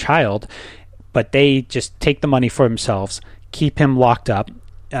child, but they just take the money for themselves, keep him locked up,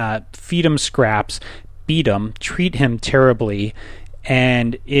 feed him scraps, beat him, treat him terribly,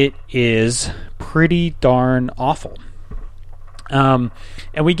 and it is pretty darn awful. And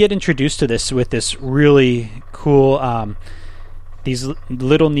we get introduced to this with this really cool, these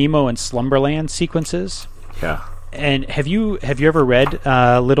Little Nemo and Slumberland sequences. Yeah. And have you ever read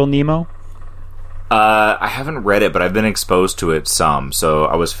Little Nemo? I haven't read it, but I've been exposed to it some, so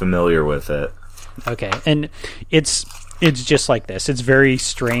I was familiar with it. Okay, and it's just like this. It's very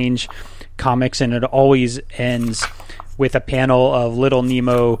strange comics, and it always ends with a panel of Little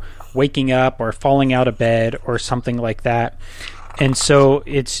Nemo waking up or falling out of bed or something like that. And so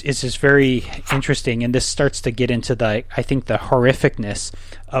it's just very interesting, and this starts to get into the horrificness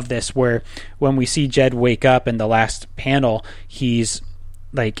of this, where when we see Jed wake up in the last panel, he's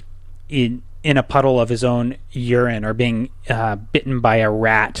like in a puddle of his own urine, or being bitten by a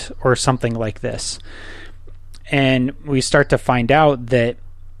rat or something like this. And we start to find out that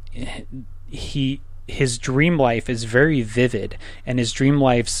his dream life is very vivid, and his dream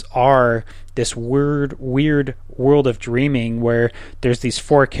lives are this weird world of dreaming where there's these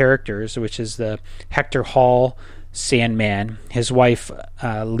four characters, which is the Hector Hall, Sandman, his wife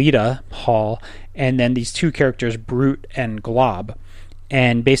Lita Hall, and then these two characters, Brute and Glob.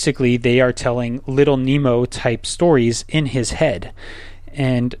 And basically they are telling Little Nemo type stories in his head.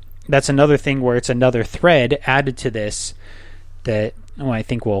 And that's another thing where it's another thread added to this that I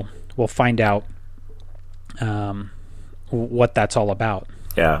think we'll find out what that's all about.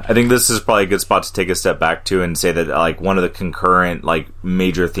 Yeah, I think this is probably a good spot to take a step back to and say that like one of the concurrent like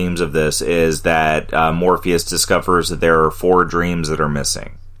major themes of this is that Morpheus discovers that there are 4 dreams that are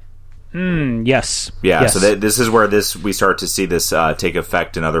missing. Yes. Yeah, yes. So this is where we start to see this take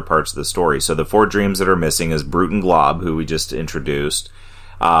effect in other parts of the story. So the 4 dreams that are missing is Brute and Glob, who we just introduced,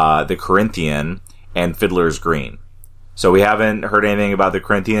 the Corinthian, and Fiddler's Green. So we haven't heard anything about the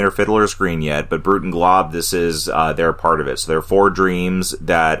Corinthian or Fiddler's Green yet, but Brute and Glob, this is they're part of it. So there are 4 dreams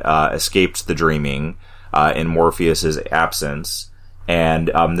that escaped the dreaming in Morpheus's absence,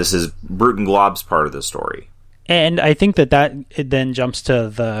 and this is Brute and Glob's part of the story. And I think that it then jumps to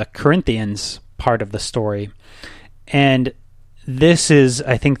the Corinthians part of the story, and this is,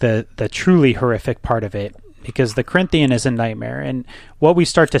 I think, the truly horrific part of it, because the Corinthian is a nightmare, and what we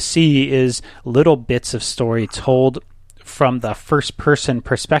start to see is little bits of story told from the first-person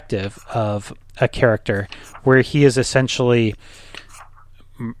perspective of a character, where he is essentially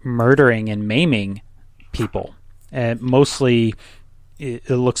murdering and maiming people, and mostly it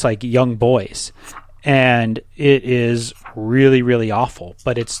looks like young boys, and it is really, really awful.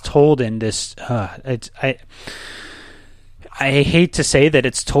 But it's told in this. I hate to say that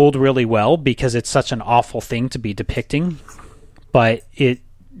it's told really well, because it's such an awful thing to be depicting, but it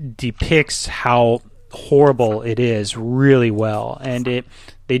depicts how horrible it is really well. And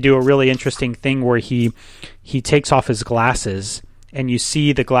they do a really interesting thing where he takes off his glasses, and you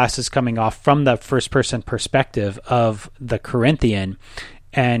see the glasses coming off from the first person perspective of the Corinthian,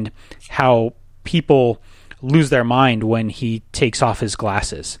 and how people lose their mind when he takes off his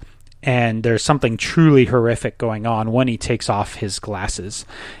glasses. And there's something truly horrific going on when he takes off his glasses,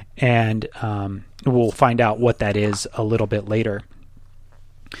 and we'll find out what that is a little bit later.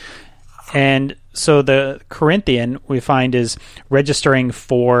 And so the Corinthian, we find, is registering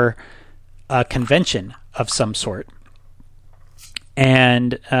for a convention of some sort.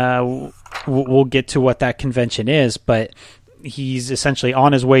 And we'll get to what that convention is, but he's essentially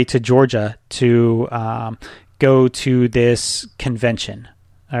on his way to Georgia to go to this convention,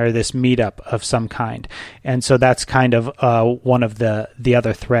 or this meetup of some kind. And so that's kind of one of the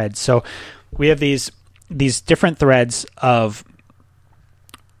other threads. So we have these different threads of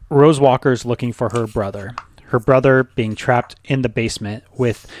Rose Walker's looking for her brother being trapped in the basement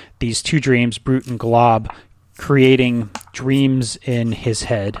with these 2 dreams, Brute and Glob, creating dreams in his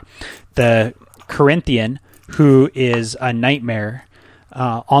head. The Corinthian, who is a nightmare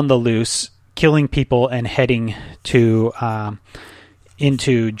on the loose, killing people and heading to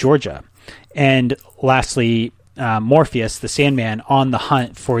into Georgia. And lastly, Morpheus, the Sandman, on the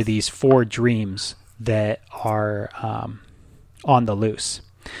hunt for these 4 dreams that are on the loose.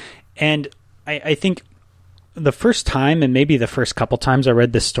 And I think the first time, and maybe the first couple times I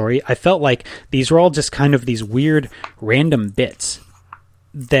read this story, I felt like these were all just kind of these weird random bits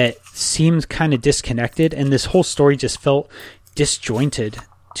that seemed kind of disconnected, and this whole story just felt disjointed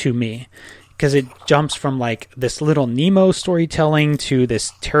to me, because it jumps from like this little Nemo storytelling to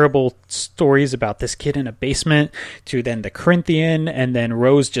this terrible stories about this kid in a basement, to then the Corinthian, and then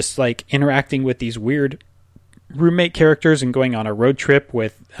Rose just like interacting with these weird roommate characters and going on a road trip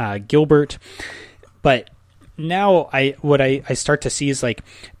with Gilbert. But now I start to see is like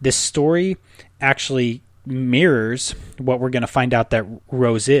this story actually mirrors what we're going to find out that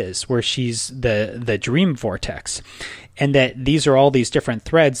Rose is, where she's the dream vortex, and that these are all these different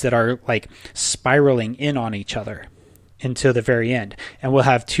threads that are like spiraling in on each other until the very end. And we'll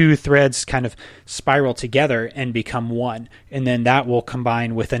have 2 threads kind of spiral together and become one, and then that will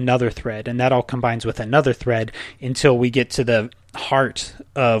combine with another thread, and that all combines with another thread until we get to the heart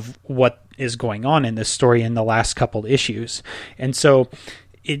of what is going on in this story in the last couple issues. And so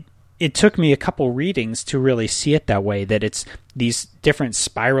it took me a couple readings to really see it that way, that it's these different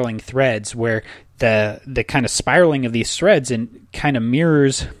spiraling threads, where the kind of spiraling of these threads and kind of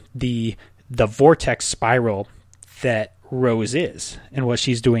mirrors the vortex spiral that Rose is and what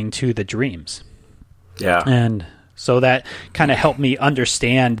she's doing to the dreams. Yeah. And so that kind of helped me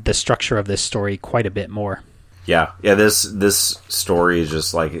understand the structure of this story quite a bit more. Yeah. This story is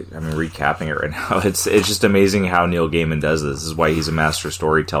just like, I mean, recapping it right now, it's just amazing how Neil Gaiman does this. This is why he's a master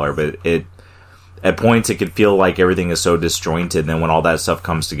storyteller. But at points it could feel like everything is so disjointed, and then when all that stuff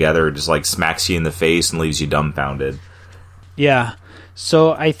comes together, it just like smacks you in the face and leaves you dumbfounded. Yeah.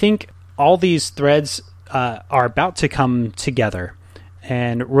 So I think all these threads are about to come together,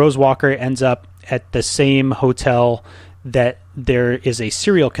 and Rose Walker ends up at the same hotel that there is a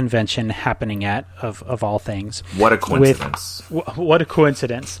serial convention happening at, of all things. What a coincidence. What a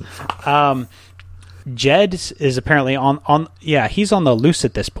coincidence. Jed is apparently he's on the loose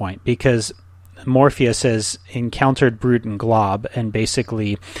at this point, because Morpheus has encountered Brute and Glob and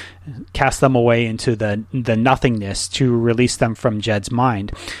basically cast them away into the nothingness to release them from Jed's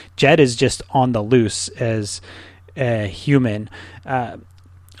mind. Jed is just on the loose as a human.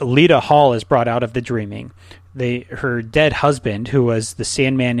 Lita Hall is brought out of the dreaming. Her dead husband, who was the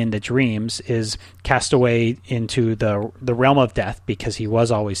Sandman in the dreams, is cast away into the realm of death because he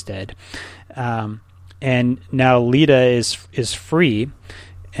was always dead. and now Lita is free,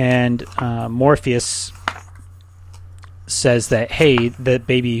 and Morpheus says that, hey, the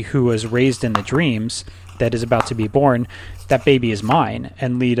baby who was raised in the dreams that is about to be born, that baby is mine.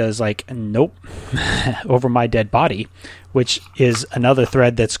 And Lita's like, nope, over my dead body, which is another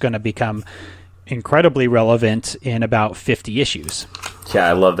thread that's going to become incredibly relevant in about 50 issues. Yeah,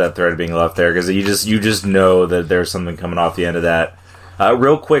 I love that thread being left there, because you just know that there's something coming off the end of that.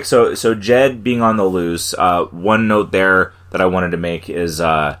 Real quick, so Jed being on the loose, one note there that I wanted to make is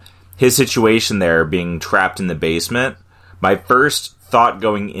his situation there, being trapped in the basement. My first thought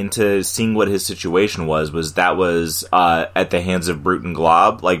going into seeing what his situation was that was at the hands of Brute and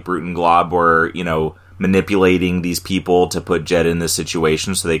Glob. Like, Brute and Glob were, manipulating these people to put Jed in this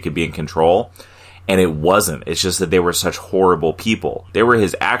situation so they could be in control. And it wasn't. It's just that they were such horrible people. They were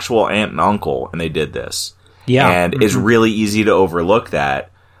his actual aunt and uncle, and they did this. Yeah. And it's really easy to overlook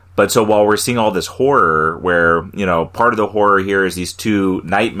that. But so while we're seeing all this horror, where, part of the horror here is these two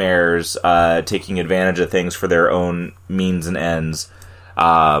nightmares taking advantage of things for their own means and ends.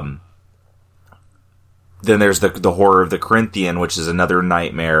 Then there's the horror of the Corinthian, which is another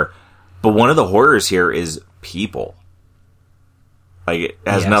nightmare. But one of the horrors here is people. Like, it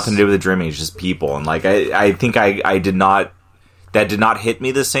has nothing to do with the dreaming, it's just people. And, like, I think I did not... That did not hit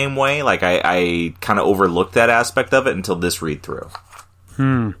me the same way. Like, I kind of overlooked that aspect of it until this read-through.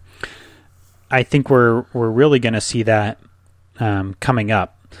 I think we're really going to see that coming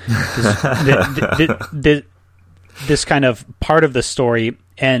up. This kind of part of the story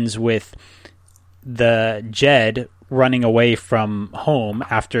ends with the Jed running away from home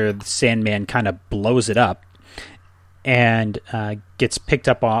after the Sandman kind of blows it up, and gets picked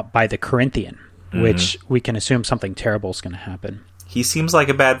up by the Corinthian, which we can assume something terrible is going to happen. He seems like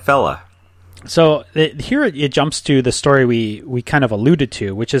a bad fella. So here it jumps to the story we kind of alluded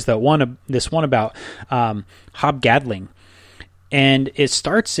to, which is this one about Hob Gadling. And it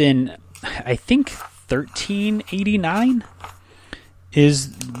starts in, I think, 1389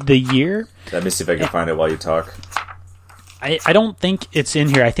 is the year. Let me see if I can find it while you talk. I don't think it's in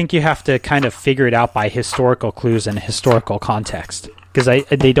here. I think you have to kind of figure it out by historical clues and historical context, because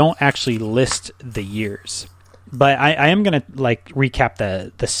they don't actually list the years. But I am going to recap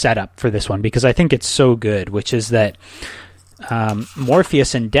the setup for this one, because I think it's so good, which is that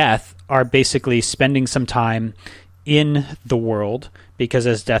Morpheus and Death are basically spending some time in the world, because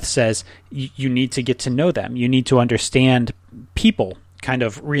as Death says, you need to get to know them. You need to understand people, kind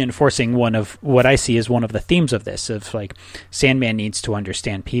of reinforcing one of what I see as one of the themes of this, of like Sandman needs to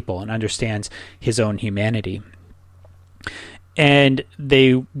understand people and understands his own humanity. And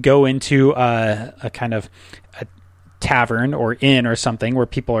they go into a kind of a tavern or inn or something where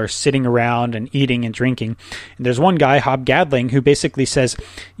people are sitting around and eating and drinking. And there's one guy, Hob Gadling, who basically says,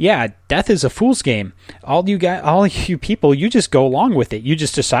 yeah, death is a fool's game. All you people, you just go along with it. You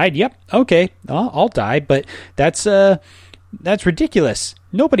just decide, yep, okay, I'll die, but that's ridiculous.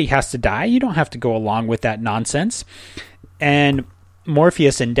 Nobody has to die. You don't have to go along with that nonsense. And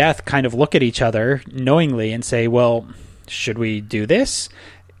Morpheus and Death kind of look at each other knowingly and say, well, should we do this?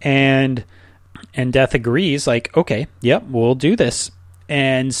 And Death agrees, like, okay, yep, we'll do this.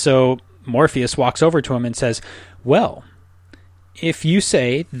 And so Morpheus walks over to him and says, well, if you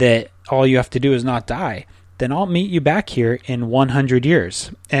say that all you have to do is not die, then I'll meet you back here in 100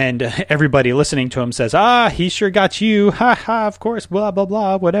 years. And everybody listening to him says, he sure got you. Ha ha, of course, blah, blah,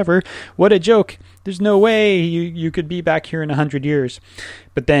 blah, whatever. What a joke. There's no way you could be back here in 100 years.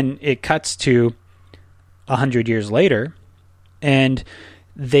 But then it cuts to 100 years later, and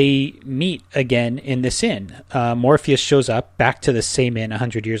they meet again in this inn. Morpheus shows up back to the same inn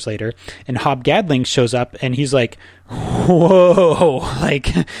 100 years later, and Hob Gadling shows up, and he's like, whoa, like,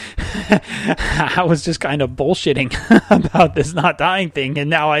 I was just kind of bullshitting about this not dying thing, and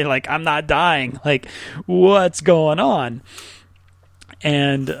now I'm not dying. Like, what's going on?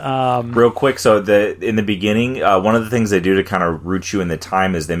 And real quick, so in the beginning, one of the things they do to kind of root you in the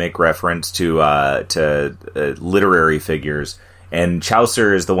time is they make reference to literary figures. And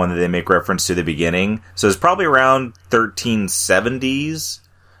Chaucer is the one that they make reference to the beginning. So it's probably around 1370s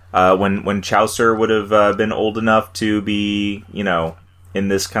when Chaucer would have been old enough to be, in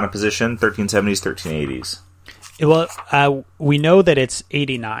this kind of position. 1370s, 1380s. Well, we know that it's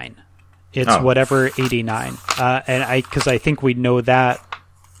 89. It's whatever 89. And because I think we know that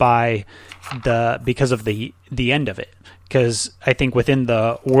because of the end of it. Because I think within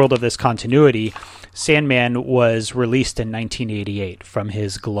the world of this continuity, Sandman was released in 1988 from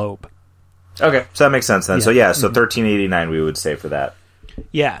his globe. Okay, so that makes sense then. Yeah. So 1389 we would say for that.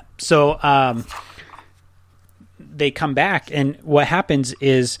 Yeah, so they come back, and what happens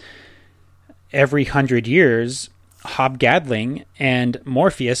is every 100 years, Hob Gadling and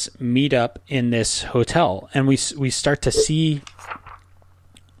Morpheus meet up in this hotel, and we start to see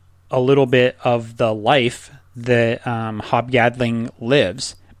a little bit of the life that Hob Gadling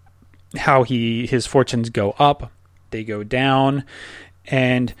lives, how his fortunes go up, they go down,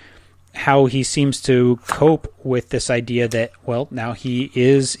 and how he seems to cope with this idea that, well, now he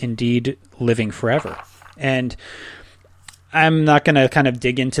is indeed living forever. And I'm not going to kind of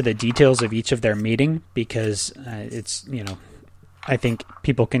dig into the details of each of their meeting because it's, I think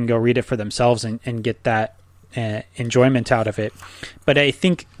people can go read it for themselves and get that enjoyment out of it. But I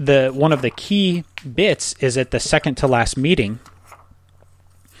think one of the key bits is at the second to last meeting,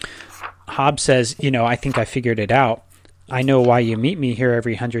 Hob says, I think I figured it out. I know why you meet me here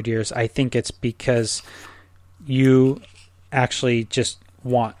every 100 years. I think it's because you actually just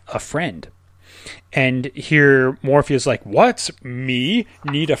want a friend. And here Morpheus is like, what? Me?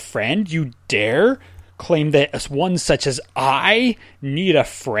 Need a friend? You dare claim that one such as I need a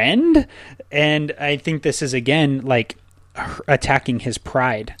friend? And I think this is, again, like attacking his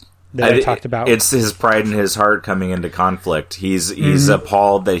pride that I talked about. It's his pride in his heart coming into conflict. He's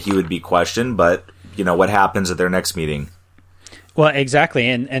appalled that he would be questioned, but what happens at their next meeting? Well, exactly.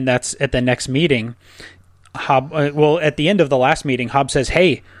 And that's at the next meeting. Hob, at the end of the last meeting, Hob says,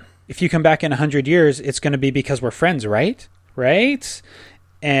 hey, if you come back in 100 years, it's going to be because we're friends, right? Right?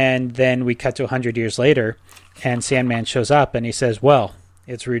 And then we cut to 100 years later, and Sandman shows up, and he says, well,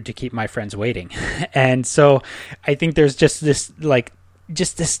 it's rude to keep my friends waiting. And so I think there's just this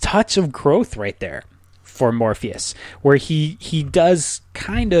touch of growth right there for Morpheus, where he does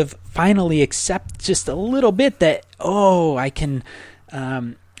kind of finally accept just a little bit that, I can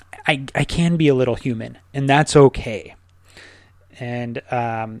be a little human, and that's okay. And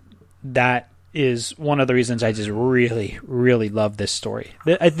that is one of the reasons I just really, really love this story.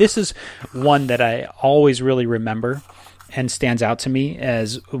 This is one that I always really remember and stands out to me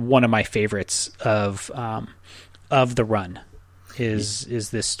as one of my favorites of the run. Is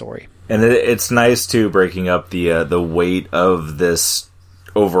this story. And it's nice too, breaking up the weight of this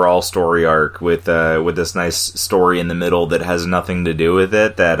overall story arc with this nice story in the middle that has nothing to do with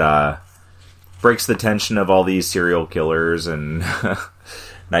it, that breaks the tension of all these serial killers and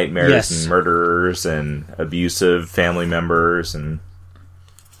nightmares and murderers and abusive family members. And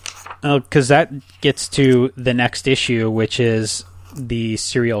because that gets to the next issue, which is the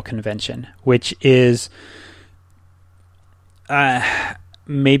serial convention, which is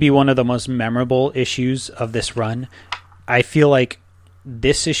maybe one of the most memorable issues of this run. I feel like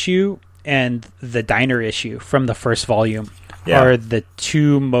this issue and the diner issue from the first volume are the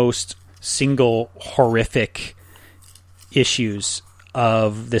two most single horrific issues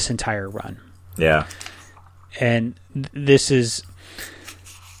of this entire run. Yeah. And this is...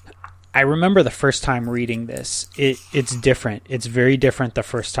 I remember the first time reading this. It's different. It's very different the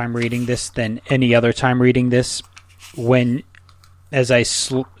first time reading this than any other time reading this. As I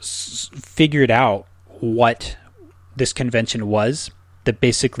figured out what this convention was, that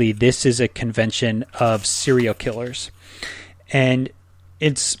basically this is a convention of serial killers. And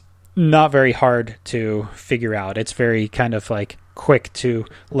it's not very hard to figure out. It's very kind of like quick to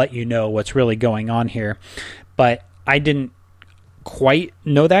let you know what's really going on here. But I didn't quite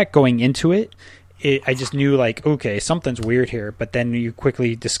know that going into it. I just knew, like, okay, something's weird here. But then you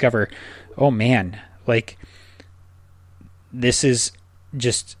quickly discover, oh man, like, this is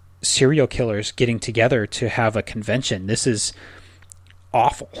just serial killers getting together to have a convention. This is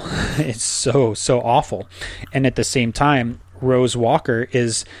awful. It's so awful. And at the same time, Rose Walker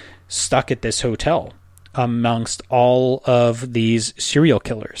is stuck at this hotel amongst all of these serial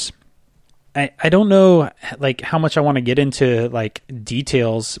killers. I don't know, like, how much I want to get into, like,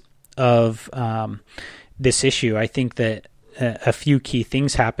 details of this issue. I think that a few key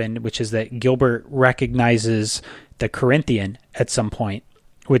things happened, which is that Gilbert recognizes the Corinthian at some point,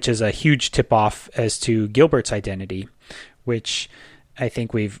 which is a huge tip-off as to Gilbert's identity, which I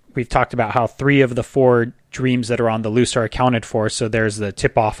think we've talked about how 3 of the 4 dreams that are on the loose are accounted for, so there's the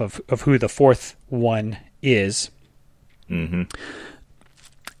tip-off of who the 4th one is. Mm-hmm.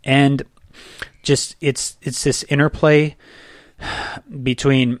 And just it's this interplay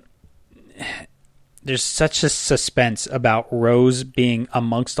between... There's such a suspense about Rose being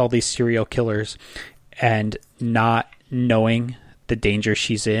amongst all these serial killers and not knowing the danger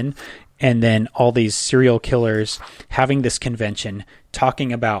she's in, and then all these serial killers having this convention,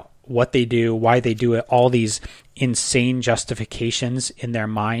 talking about what they do, why they do it, all these insane justifications in their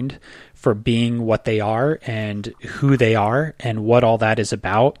mind for being what they are and who they are and what all that is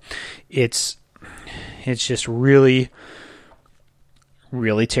about. It's just really,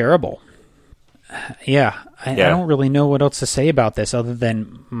 really terrible. Yeah, I don't really know what else to say about this other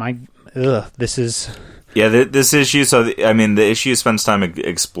than this is... Yeah, this issue, the issue spends time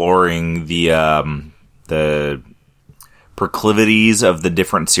exploring the proclivities of the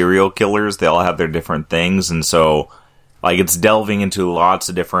different serial killers. They all have their different things, and so, like, it's delving into lots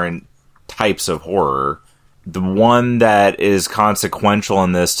of different types of horror. The one that is consequential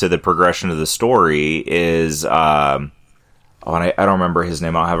in this to the progression of the story is... I don't remember his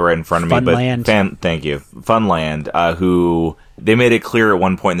name. I'll have it right in front of me. But thank you. Funland, who they made it clear at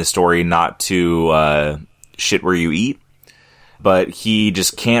one point in the story not to shit where you eat. But he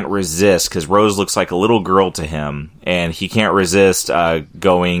just can't resist, because Rose looks like a little girl to him, and he can't resist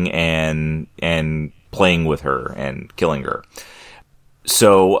going and playing with her and killing her.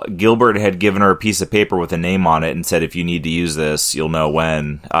 So Gilbert had given her a piece of paper with a name on it and said, if you need to use this, you'll know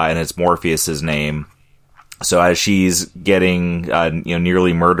when. And it's Morpheus's name. So as she's getting,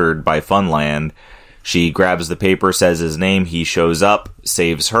 nearly murdered by Funland, she grabs the paper, says his name, he shows up,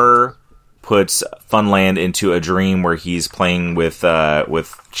 saves her, puts Funland into a dream where he's playing with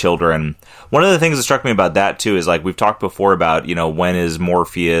children. One of the things that struck me about that too is, like, we've talked before about, when is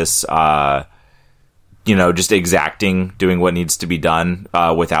Morpheus, just exacting, doing what needs to be done,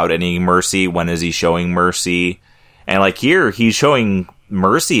 without any mercy. When is he showing mercy? And, like, here, he's showing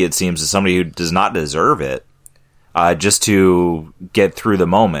mercy, it seems, to somebody who does not deserve it. Just to get through the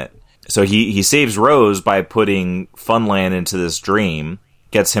moment. So he saves Rose by putting Funland into this dream,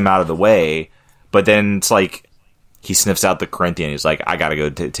 gets him out of the way, but then it's like he sniffs out the Corinthian. He's like, I gotta go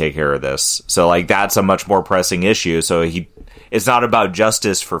take care of this. So, like, that's a much more pressing issue. So it's not about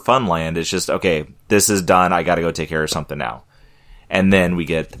justice for Funland. It's just, okay, this is done. I gotta go take care of something now. And then we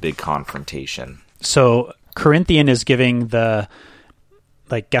get the big confrontation. So Corinthian is giving the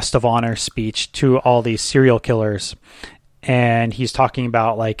guest of honor speech to all these serial killers, and he's talking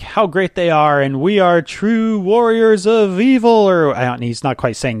about, like, how great they are, and we are true warriors of evil, and he's not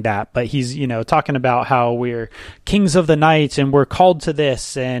quite saying that, but he's, talking about how we're kings of the night, and we're called to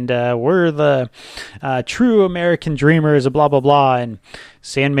this, and we're the true American dreamers, blah, blah, blah. And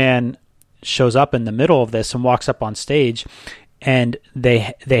Sandman shows up in the middle of this and walks up on stage, and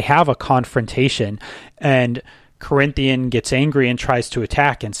they have a confrontation, and Corinthian gets angry and tries to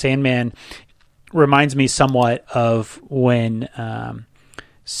attack, and Sandman reminds me somewhat of when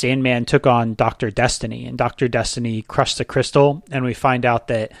Sandman took on Dr. Destiny, and Dr. Destiny crushed the crystal, and we find out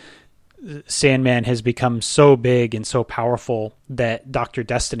that Sandman has become so big and so powerful that Dr.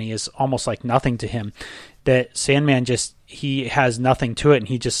 Destiny is almost like nothing to him, that Sandman he has nothing to it, and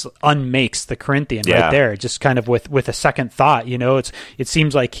he just unmakes the Corinthian right there, just kind of with a second thought. It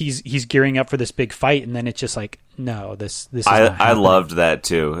seems like he's gearing up for this big fight, and then it's just like, no, this is not I loved that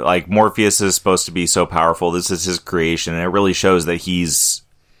too. Like, Morpheus is supposed to be so powerful. This is his creation, and it really shows that he's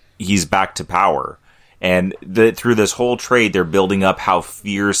back to power. And through this whole trade, they're building up how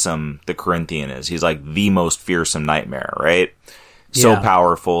fearsome the Corinthian is. He's like the most fearsome nightmare, right? So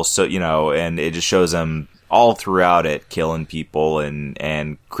powerful, so, and it just shows him all throughout it, killing people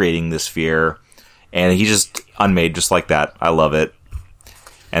and creating this fear. And he just unmade just like that. I love it.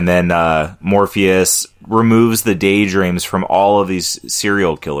 And then Morpheus removes the daydreams from all of these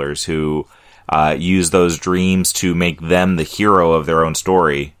serial killers who use those dreams to make them the hero of their own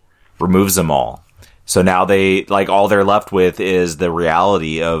story. Removes them all. So now all they're left with is the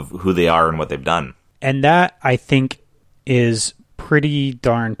reality of who they are and what they've done. And that, I think, is pretty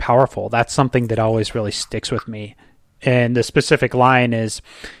darn powerful. That's something that always really sticks with me. And the specific line is,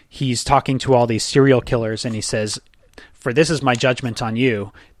 he's talking to all these serial killers, and he says, "For this is my judgment on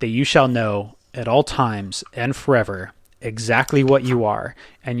you, that you shall know at all times and forever exactly what you are,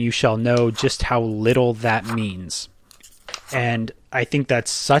 and you shall know just how little that means." And I think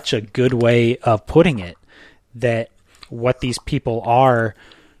that's such a good way of putting it, that what these people are,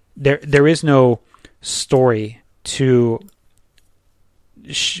 there is no story to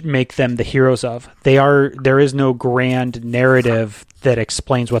make them the heroes of. There is no grand narrative that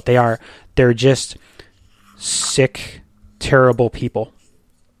explains what they are. They're just sick, terrible people.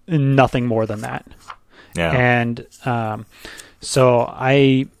 Nothing more than that. Yeah. And so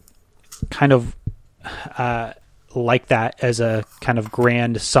I kind of like that as a kind of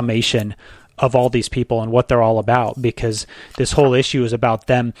grand summation of all these people and what they're all about, because this whole issue is about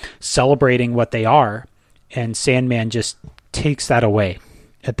them celebrating what they are, and Sandman just takes that away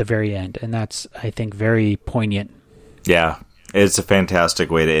at the very end, and that's, I think, very poignant. Yeah, it's a fantastic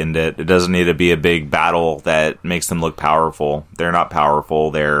way to end it. It doesn't need to be a big battle that makes them look powerful. They're not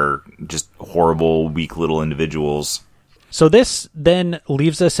powerful. They're just horrible, weak little individuals. So this then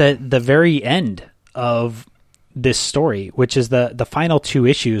leaves us at the very end of this story, which is the final two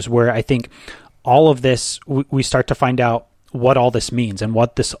issues, where I think all of this, we start to find out what all this means and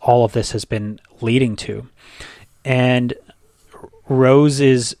what all of this has been leading to. And Rose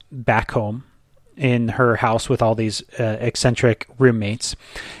is back home in her house with all these eccentric roommates,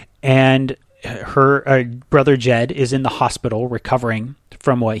 and her brother Jed is in the hospital recovering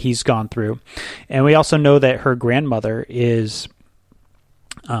from what he's gone through. And we also know that her grandmother is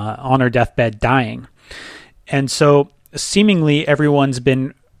on her deathbed dying. And so seemingly everyone's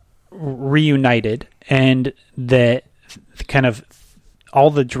been reunited, and that kind of all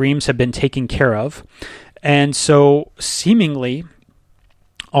the dreams have been taken care of. And so seemingly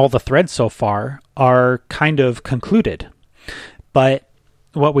all the threads so far are kind of concluded. But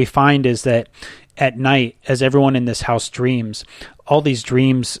what we find is that at night, as everyone in this house dreams, all these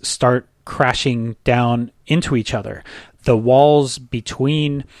dreams start crashing down into each other. The walls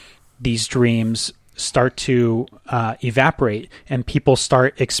between these dreams start to evaporate, and people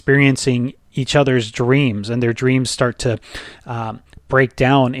start experiencing each other's dreams, and their dreams start to break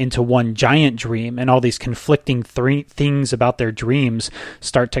down into one giant dream, and all these conflicting things about their dreams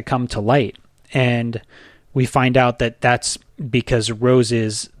start to come to light. And we find out that that's because Rose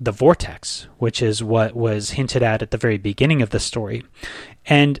is the vortex, which is what was hinted at the very beginning of the story.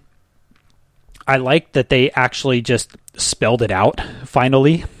 And I like that they actually just spelled it out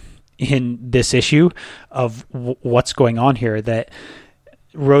finally in this issue of what's going on here, that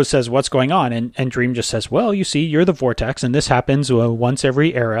Rose says, what's going on? And Dream just says, well, you see, you're the vortex, and this happens once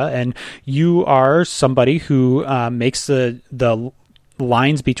every era, and you are somebody who makes the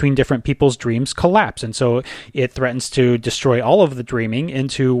lines between different people's dreams collapse. And so it threatens to destroy all of the dreaming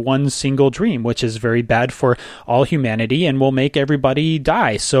into one single dream, which is very bad for all humanity and will make everybody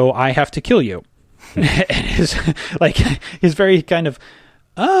die. So I have to kill you. And he's very kind of,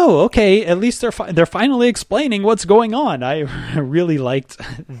 oh, okay, at least they're finally explaining what's going on. I really liked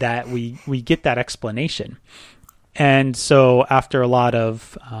that we get that explanation. And so after a lot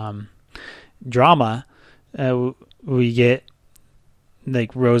of drama, we get,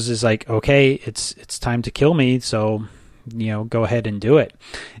 like, Rose is like, okay, it's time to kill me, so, go ahead and do it.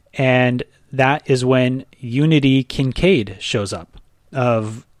 And that is when Unity Kincaid shows up,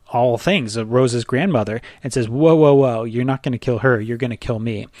 of all things, Rose's grandmother, and says, whoa, you're not going to kill her, you're going to kill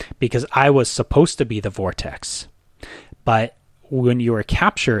me, because I was supposed to be the vortex. But when you were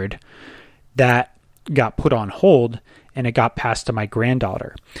captured, that got put on hold, and it got passed to my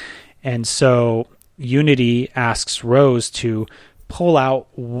granddaughter. And so Unity asks Rose to pull out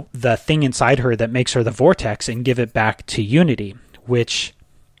the thing inside her that makes her the vortex and give it back to Unity, which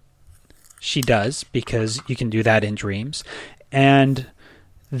she does, because you can do that in dreams. And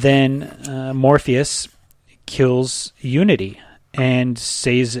then Morpheus kills Unity and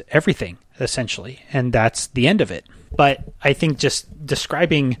saves everything, essentially. And that's the end of it. But I think just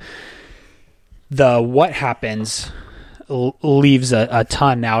describing the what happens leaves a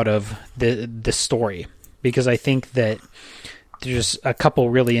ton out of the story, because I think that there's a couple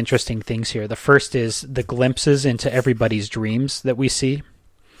really interesting things here. The first is the glimpses into everybody's dreams that we see.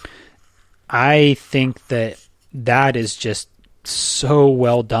 I think that is just so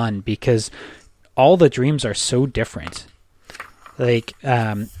well done, because all the dreams are so different. Like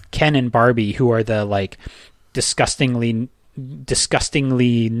Ken and Barbie, who are the disgustingly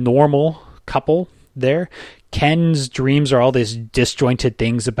normal couple there. Ken's dreams are all these disjointed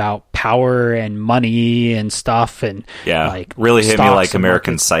things about power and money and stuff, and really hit me like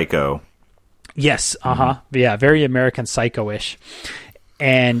American Psycho. Yes, yeah, very American Psycho-ish.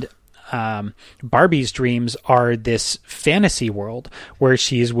 And Barbie's dreams are this fantasy world where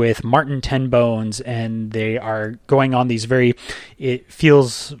she's with Martin Tenbones, and they are going on these it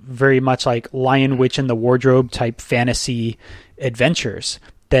feels very much like Lion, Witch, and the Wardrobe type fantasy adventures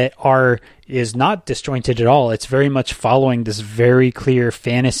that is not disjointed at all. It's very much following this very clear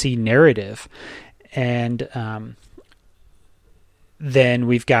fantasy narrative. And then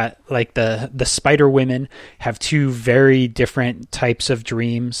we've got the Spider Women have two very different types of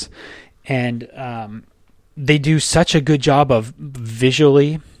dreams, and they do such a good job of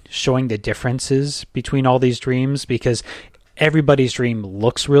visually showing the differences between all these dreams, because everybody's dream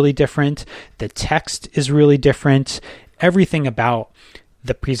looks really different. The text is really different. Everything about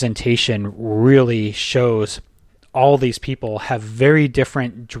the presentation really shows all these people have very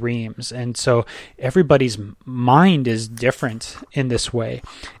different dreams, and so everybody's mind is different in this way.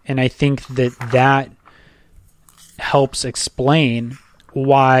 And I think that helps explain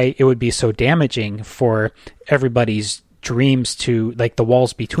why it would be so damaging for everybody's dreams to, the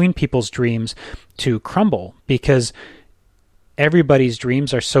walls between people's dreams to crumble, because everybody's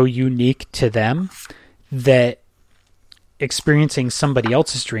dreams are so unique to them that experiencing somebody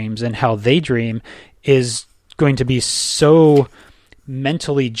else's dreams and how they dream is going to be so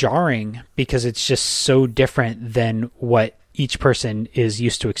mentally jarring because it's just so different than what each person is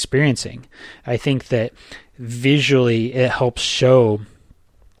used to experiencing. I think that visually it helps show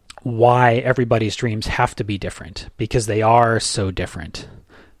why everybody's dreams have to be different, because they are so different.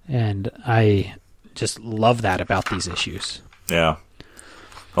 And I just love that about these issues. Yeah.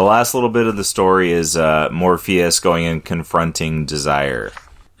 The last little bit of the story is Morpheus going and confronting Desire.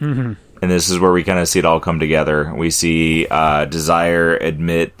 Mm-hmm. And this is where we kind of see it all come together. We see Desire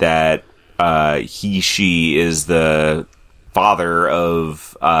admit that she is the father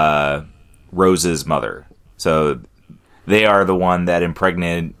of Rose's mother. So they are the one that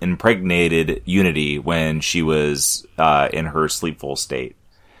impregnated Unity when she was in her sleepful state.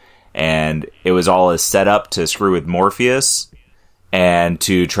 And it was all a setup to screw with Morpheus and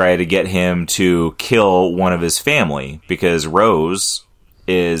to try to get him to kill one of his family, because Rose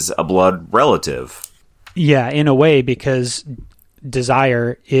is a blood relative. Yeah, in a way, because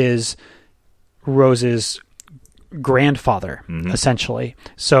Desire is Rose's grandfather, essentially.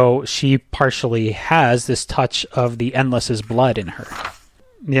 So she partially has this touch of the Endless's blood in her.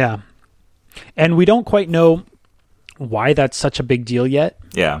 Yeah. And we don't quite know why that's such a big deal yet.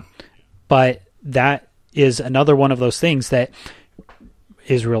 Yeah. But that is another one of those things that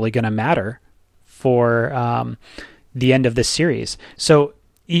is really going to matter for the end of this series. So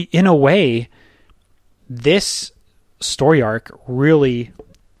in a way, this story arc really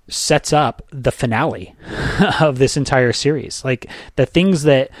sets up the finale of this entire series. Like, the things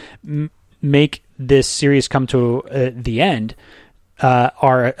that make this series come to the end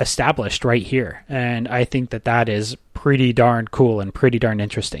are established right here. And I think that is pretty darn cool and pretty darn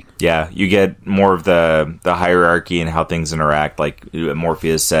interesting. Yeah, you get more of the hierarchy and how things interact. Like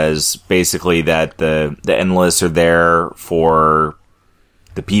Morpheus says, basically that the Endless are there for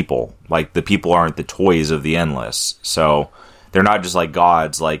the people. Like, the people aren't the toys of the Endless. So they're not just like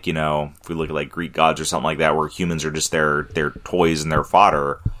gods, like, you know, if we look at like Greek gods or something like that, where humans are just their toys and their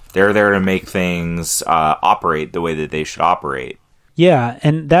fodder. They're there to make things operate the way that they should operate. Yeah,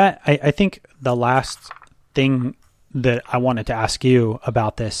 and that I think the last thing that I wanted to ask you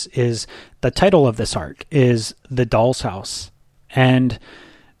about this is the title of this arc is The Doll's House. And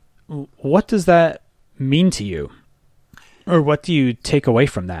what does that mean to you? Or what do you take away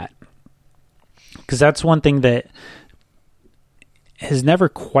from that? Because that's one thing that has never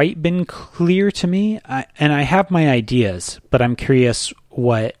quite been clear to me. And I have my ideas, but I'm curious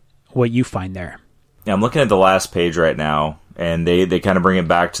what you find there. Yeah, I'm looking at the last page right now, and they kind of bring it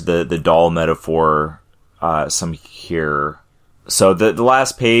back to the doll metaphor some here. So the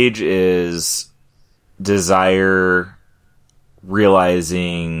last page is Desire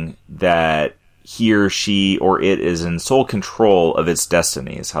realizing that he or she or it is in sole control of its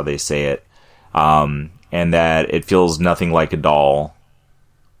destiny, is how they say it, and that it feels nothing like a doll.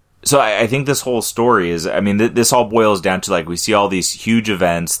 So I think this whole story is, I mean, this all boils down to, like, we see all these huge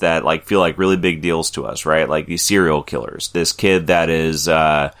events that, like, feel like really big deals to us, right? Like these serial killers, this kid that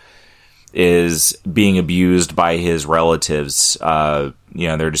is being abused by his relatives. You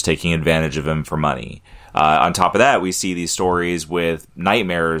know, they're just taking advantage of him for money. On top of that, we see these stories with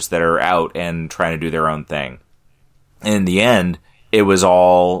nightmares that are out and trying to do their own thing. And in the end, it was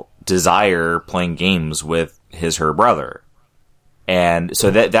all Desire playing games with her brother. And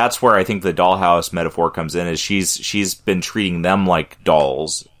so that's where I think the dollhouse metaphor comes in, is she's been treating them like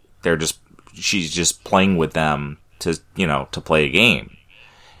dolls. She's just playing with them to play a game.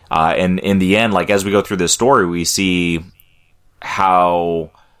 And in the end, like, as we go through this story, we see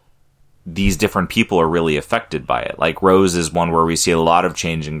how these different people are really affected by it. Like, Rose is one where we see a lot of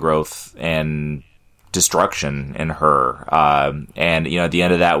change and growth and destruction in her. And, at the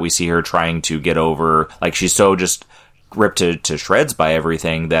end of that, we see her trying to get over, like, she's so just ripped to shreds by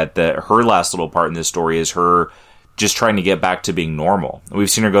everything that her last little part in this story is her just trying to get back to being normal. We've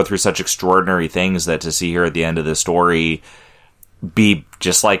seen her go through such extraordinary things that to see her at the end of the story be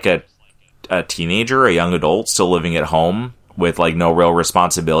just like a teenager, a young adult, still living at home with, like, no real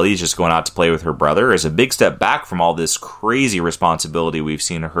responsibilities, just going out to play with her brother, is a big step back from all this crazy responsibility we've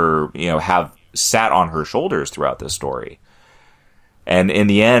seen her, have sat on her shoulders throughout this story. And in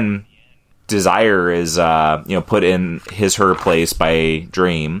the end, Desire is, put in her place by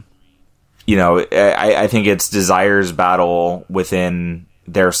Dream. I think it's Desire's battle within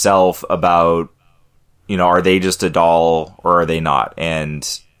their self about, are they just a doll or are they not? And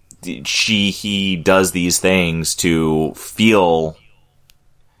he does these things to feel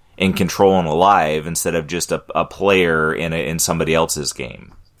in control and alive instead of just a player in somebody else's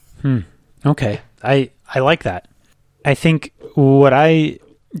game. Okay. I like that. I think what I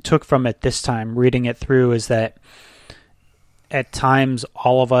took from it this time, reading it through, is that at times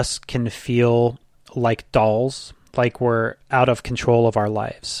all of us can feel like dolls, like we're out of control of our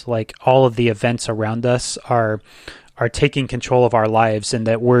lives, like all of the events around us are taking control of our lives, and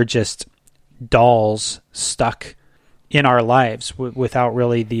that we're just dolls stuck in our lives without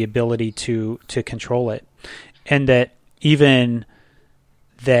really the ability to control it. And that even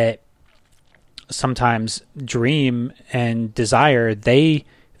that sometimes Dream and Desire, they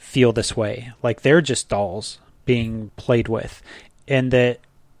feel this way, like they're just dolls being played with. And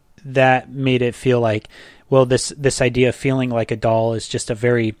that made it feel like, well, this idea of feeling like a doll is just a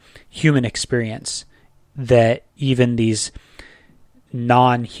very human experience that even these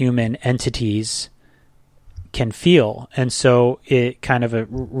non-human entities can feel. And so it kind of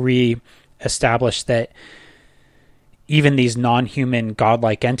re-established that even these non-human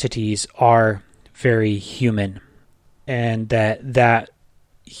godlike entities are very human, and that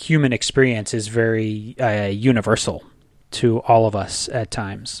human experience is very universal to all of us at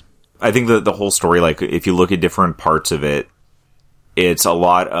times. I think that the whole story, like if you look at different parts of it, it's a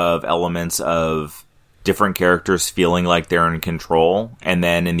lot of elements of different characters feeling like they're in control, and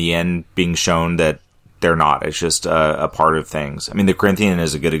then in the end being shown that they're not. It's just a part of things. I mean, the Corinthian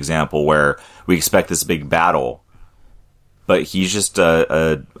is a good example where we expect this big battle, but he's just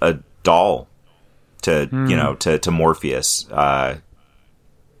a doll to to Morpheus.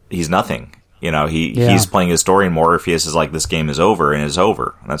 He's nothing. He's playing his story, and Morpheus is like, this game is over, and it's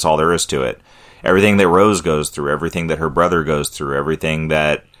over. And that's all there is to it. Everything that Rose goes through, everything that her brother goes through, everything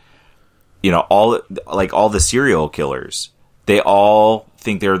that, all the serial killers, they all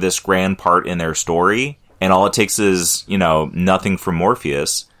think they're this grand part in their story, and all it takes is, nothing from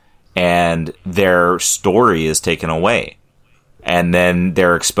Morpheus, and their story is taken away. And then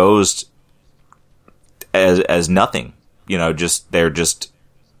they're exposed as nothing. They're just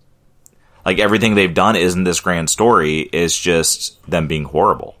like, everything they've done isn't this grand story, it's just them being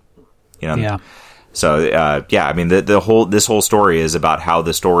horrible. Yeah. So, I mean, this whole story is about how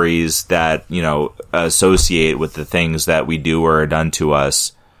the stories that, associate with the things that we do or are done to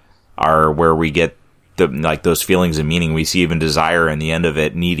us are where we get those feelings of meaning. We see even Desire in the end of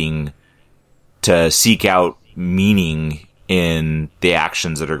it needing to seek out meaning in the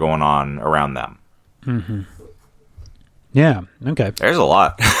actions that are going on around them. Mm-hmm. Yeah. Okay. There's a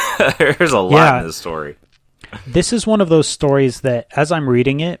lot. There's a lot in this story. This is one of those stories that, as I'm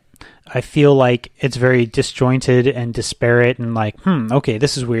reading it, I feel like it's very disjointed and disparate, and like, okay,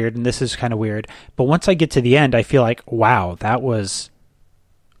 this is weird and this is kind of weird. But once I get to the end, I feel like, wow, that was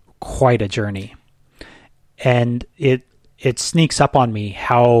quite a journey. And it sneaks up on me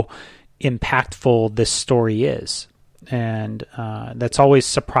how impactful this story is. And that's always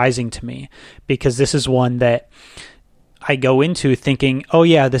surprising to me, because this is one that I go into thinking, oh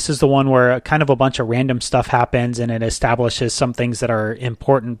yeah, this is the one where kind of a bunch of random stuff happens and it establishes some things that are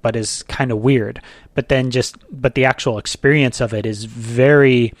important, but is kind of weird. But the actual experience of it is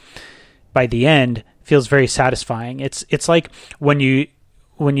very, by the end, feels very satisfying. It's like when you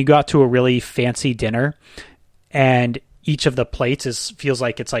got to a really fancy dinner and each of the plates feels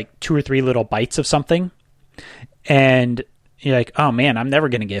like it's like 2 or 3 little bites of something. And you're like, oh man, I'm never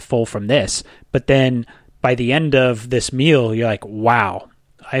going to get full from this. But then by the end of this meal, you're like, wow,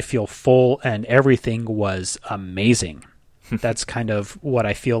 I feel full and everything was amazing. That's kind of what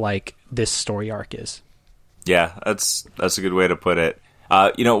I feel like this story arc is. Yeah, that's a good way to put it.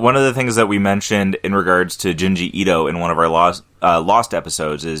 One of the things that we mentioned in regards to Junji Ito in one of our Lost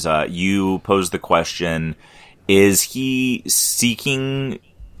episodes is you posed the question, is he seeking...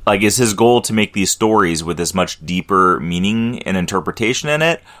 is his goal to make these stories with this much deeper meaning and interpretation in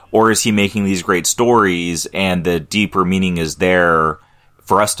it? Or is he making these great stories and the deeper meaning is there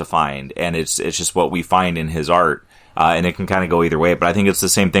for us to find? And it's just what we find in his art. And it can kind of go either way. But I think it's the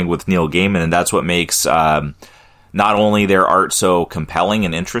same thing with Neil Gaiman. And that's what makes not only their art so compelling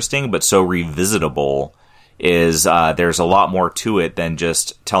and interesting, but so revisitable, is there's a lot more to it than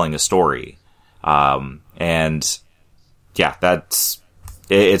just telling a story.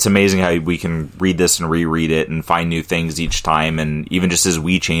 It's amazing how we can read this and reread it and find new things each time. And even just as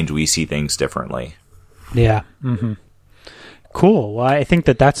we change, we see things differently. Yeah. Mm-hmm. Cool. Well, I think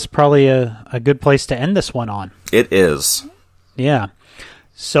that's probably a good place to end this one on. It is. Yeah.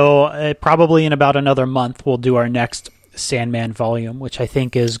 So probably in about another month, we'll do our next Sandman volume, which I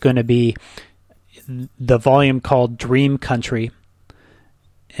think is going to be the volume called Dream Country,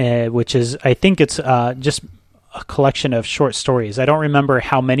 which is, I think it's just a collection of short stories. I don't remember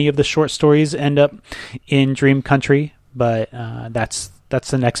how many of the short stories end up in Dream Country, but that's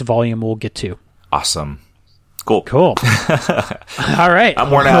the next volume we'll get to. Awesome. Cool. Cool. All right.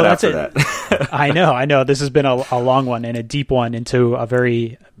 I'm worn out after that. I know. This has been a long one and a deep one into a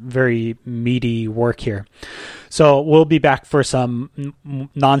very, very meaty work here. So we'll be back for some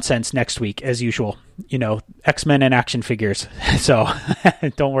nonsense next week, as usual. X-Men and action figures. So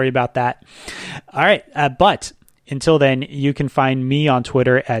don't worry about that. All right. But until then, you can find me on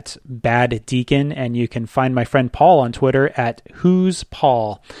Twitter at Bad Deacon, and you can find my friend Paul on Twitter at Who's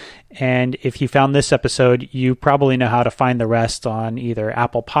Paul. And if you found this episode, you probably know how to find the rest on either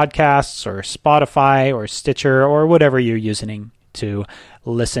Apple Podcasts or Spotify or Stitcher or whatever you're using to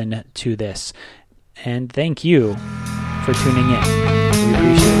listen to this. And thank you for tuning in. We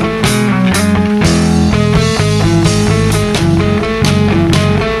appreciate it.